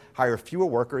capital, hire fewer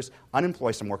workers,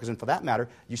 unemploy some workers, and for that matter,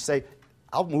 you say,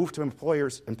 I'll move to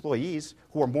employees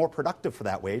who are more productive for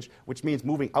that wage, which means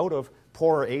moving out of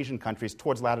poorer Asian countries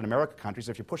towards Latin American countries.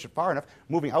 If you push it far enough,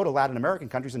 moving out of Latin American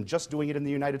countries and just doing it in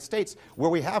the United States, where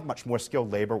we have much more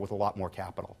skilled labor with a lot more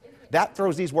capital. That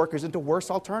throws these workers into worse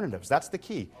alternatives. That's the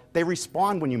key. They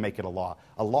respond when you make it a law.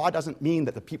 A law doesn't mean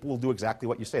that the people will do exactly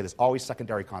what you say. There's always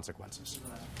secondary consequences.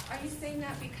 Are you saying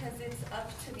that because it's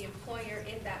up to the employer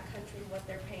in that country what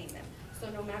they're paying them? So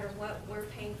no matter what we're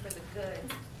paying for the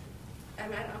goods, I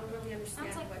don't really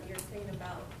understand what you're saying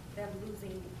about them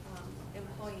losing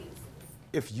employees.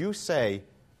 If you say,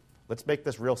 let's make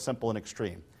this real simple and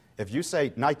extreme. If you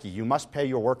say, Nike, you must pay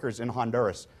your workers in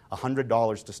Honduras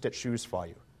 $100 to stitch shoes for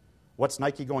you, what's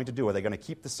Nike going to do? Are they going to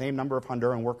keep the same number of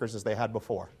Honduran workers as they had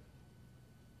before?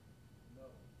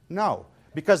 No,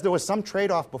 because there was some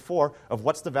trade-off before of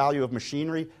what's the value of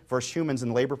machinery versus humans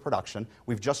in labor production.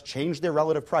 We've just changed their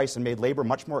relative price and made labor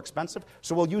much more expensive,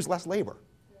 so we'll use less labor.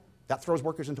 That throws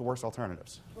workers into worse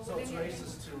alternatives. So it's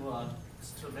racist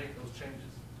to make those changes,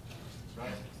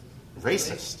 right?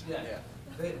 Racist? Yeah.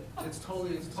 It's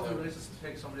totally racist to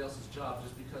take somebody else's job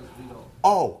just because we don't.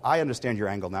 Oh, I understand your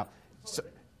angle now. So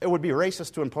it would be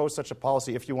racist to impose such a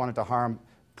policy if you wanted to harm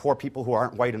poor people who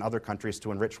aren't white in other countries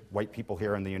to enrich white people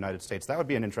here in the United States. That would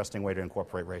be an interesting way to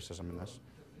incorporate racism in this.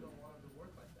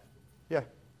 Yeah.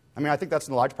 I mean, I think that's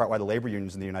in large part why the labor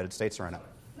unions in the United States are in it.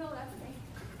 No, that's me.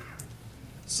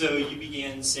 So you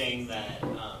began saying that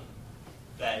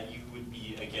that you would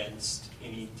be against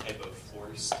any type of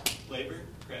forced labor,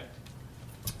 correct?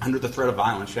 Under the threat of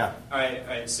violence, yeah. All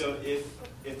right. So if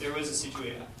there was a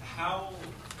situation, how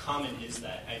common is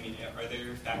that? I mean, are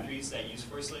there factories that use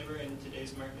forced labor in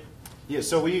today's market? Yeah,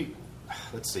 so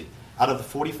let's see. Out of the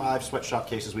 45 sweatshop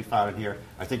cases we found in here,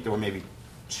 I think there were maybe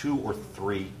 2 or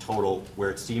 3 total where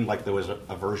it seemed like there was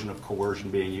a version of coercion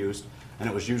being used, and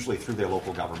it was usually through their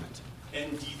local government. And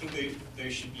do you think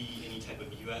there should be any type of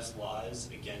U.S. laws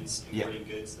against importing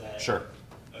goods that... Sure.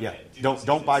 Okay. Yeah.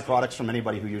 Don't buy products from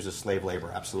anybody who uses slave labor,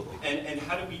 absolutely. And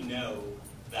how do we know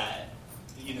that,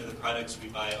 the products we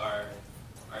buy are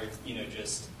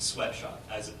just sweatshop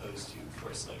as opposed to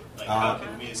forced labor? Like, how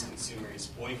can we as consumers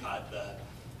boycott the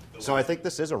So I think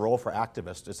this is a role for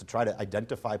activists, is to try to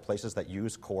identify places that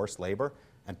use coerced labor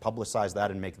and publicize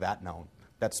that and make that known.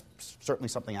 That's certainly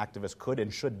something activists could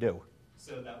and should do.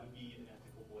 So that would be an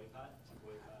ethical boycott?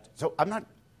 So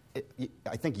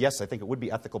I think it would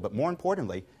be ethical, but more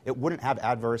importantly, it wouldn't have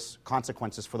adverse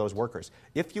consequences for those workers.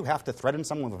 If you have to threaten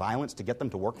someone with violence to get them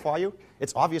to work for you,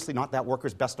 it's obviously not that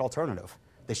worker's best alternative.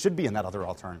 They should be in that other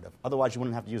alternative. Otherwise, you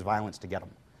wouldn't have to use violence to get them.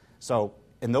 So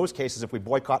in those cases, if we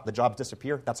boycott, the jobs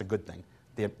disappear, that's a good thing.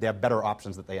 They have better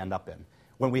options that they end up in.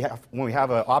 When we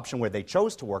have an option where they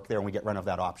chose to work there and we get rid of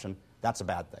that option, that's a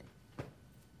bad thing.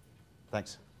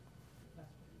 Thanks.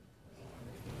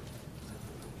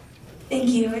 Thank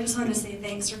you. I just wanted to say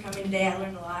thanks for coming today. I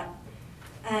learned a lot.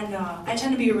 And I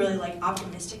tend to be a really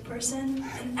optimistic person.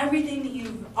 And everything that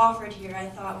you've offered here I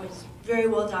thought was very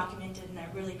well documented, and I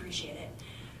really appreciate it.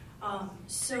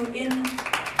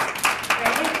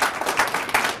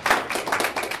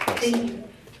 Thank you.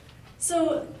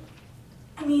 So,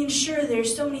 I mean, sure,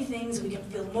 there's so many things we can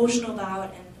feel emotional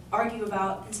about and argue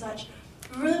about and such,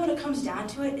 but really when it comes down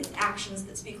to it, it's actions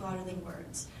that speak louder than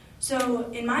words. So,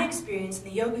 in my experience in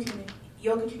the yoga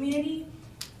community,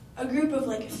 a group of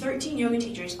like 13 yoga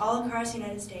teachers all across the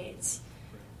United States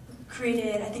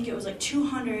created, I think it was like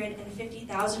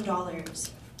 $250,000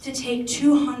 to take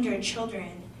 200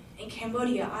 children in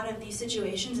Cambodia out of these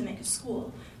situations and make a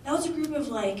school. That was a group of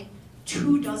like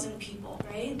 24 people,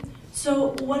 right? So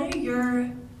what are your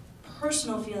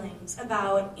personal feelings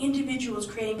about individuals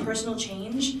creating personal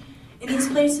change in these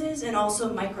places, and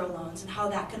also microloans and how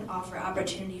that can offer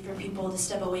opportunity for people to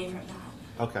step away from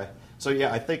that? Okay. So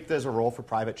yeah, I think there's a role for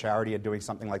private charity in doing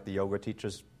something like the yoga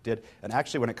teachers did. And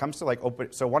actually when it comes to like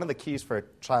so one of the keys for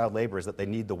child labor is that they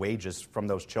need the wages from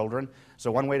those children.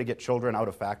 So one way to get children out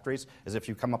of factories is if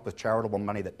you come up with charitable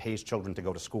money that pays children to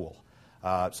go to school.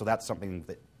 So that's something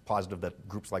positive that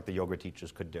groups like the yoga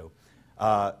teachers could do.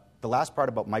 The last part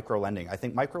about microlending, I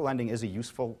think microlending is a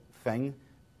useful thing,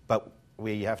 but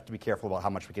we have to be careful about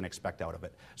how much we can expect out of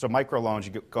it. So microloans,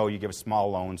 you give small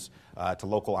loans to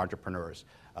local entrepreneurs.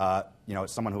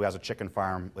 Someone who has a chicken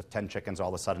farm with 10 chickens, all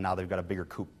of a sudden now they've got a bigger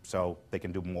coop, so they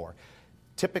can do more.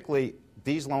 Typically,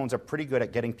 these loans are pretty good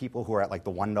at getting people who are at like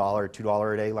the $1,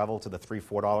 $2 a day level to the $3,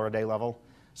 $4 a day level.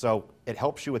 So it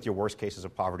helps you with your worst cases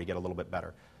of poverty get a little bit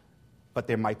better. But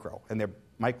they're micro, and they're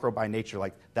micro by nature.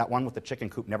 Like that one with the chicken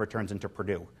coop never turns into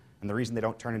Purdue. And the reason they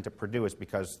don't turn into Purdue is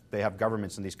because they have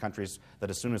governments in these countries that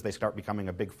as soon as they start becoming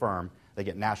a big firm, they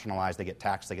get nationalized, they get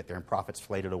taxed, they get their profits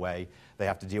flayed away, they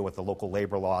have to deal with the local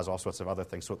labor laws, all sorts of other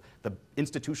things. So the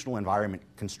institutional environment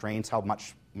constrains how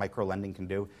much micro-lending can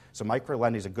do. So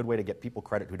micro-lending is a good way to get people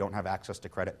credit who don't have access to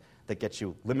credit that gets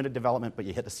you limited development, but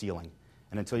you hit a ceiling.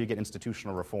 And until you get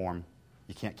institutional reform,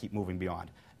 you can't keep moving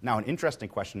beyond. Now, an interesting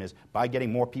question is, by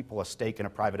getting more people a stake in a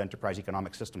private enterprise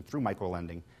economic system through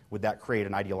microlending, would that create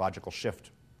an ideological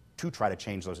shift to try to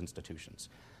change those institutions?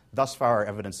 Thus far, our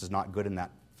evidence is not good in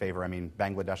that favor. I mean,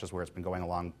 Bangladesh is where it's been going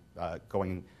along, has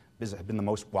been the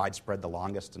most widespread, the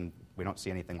longest, and we don't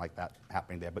see anything like that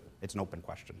happening there, but it's an open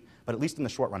question. But at least in the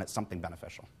short run, it's something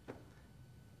beneficial.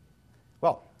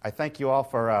 Well, I thank you all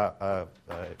for an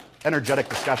energetic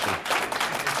discussion.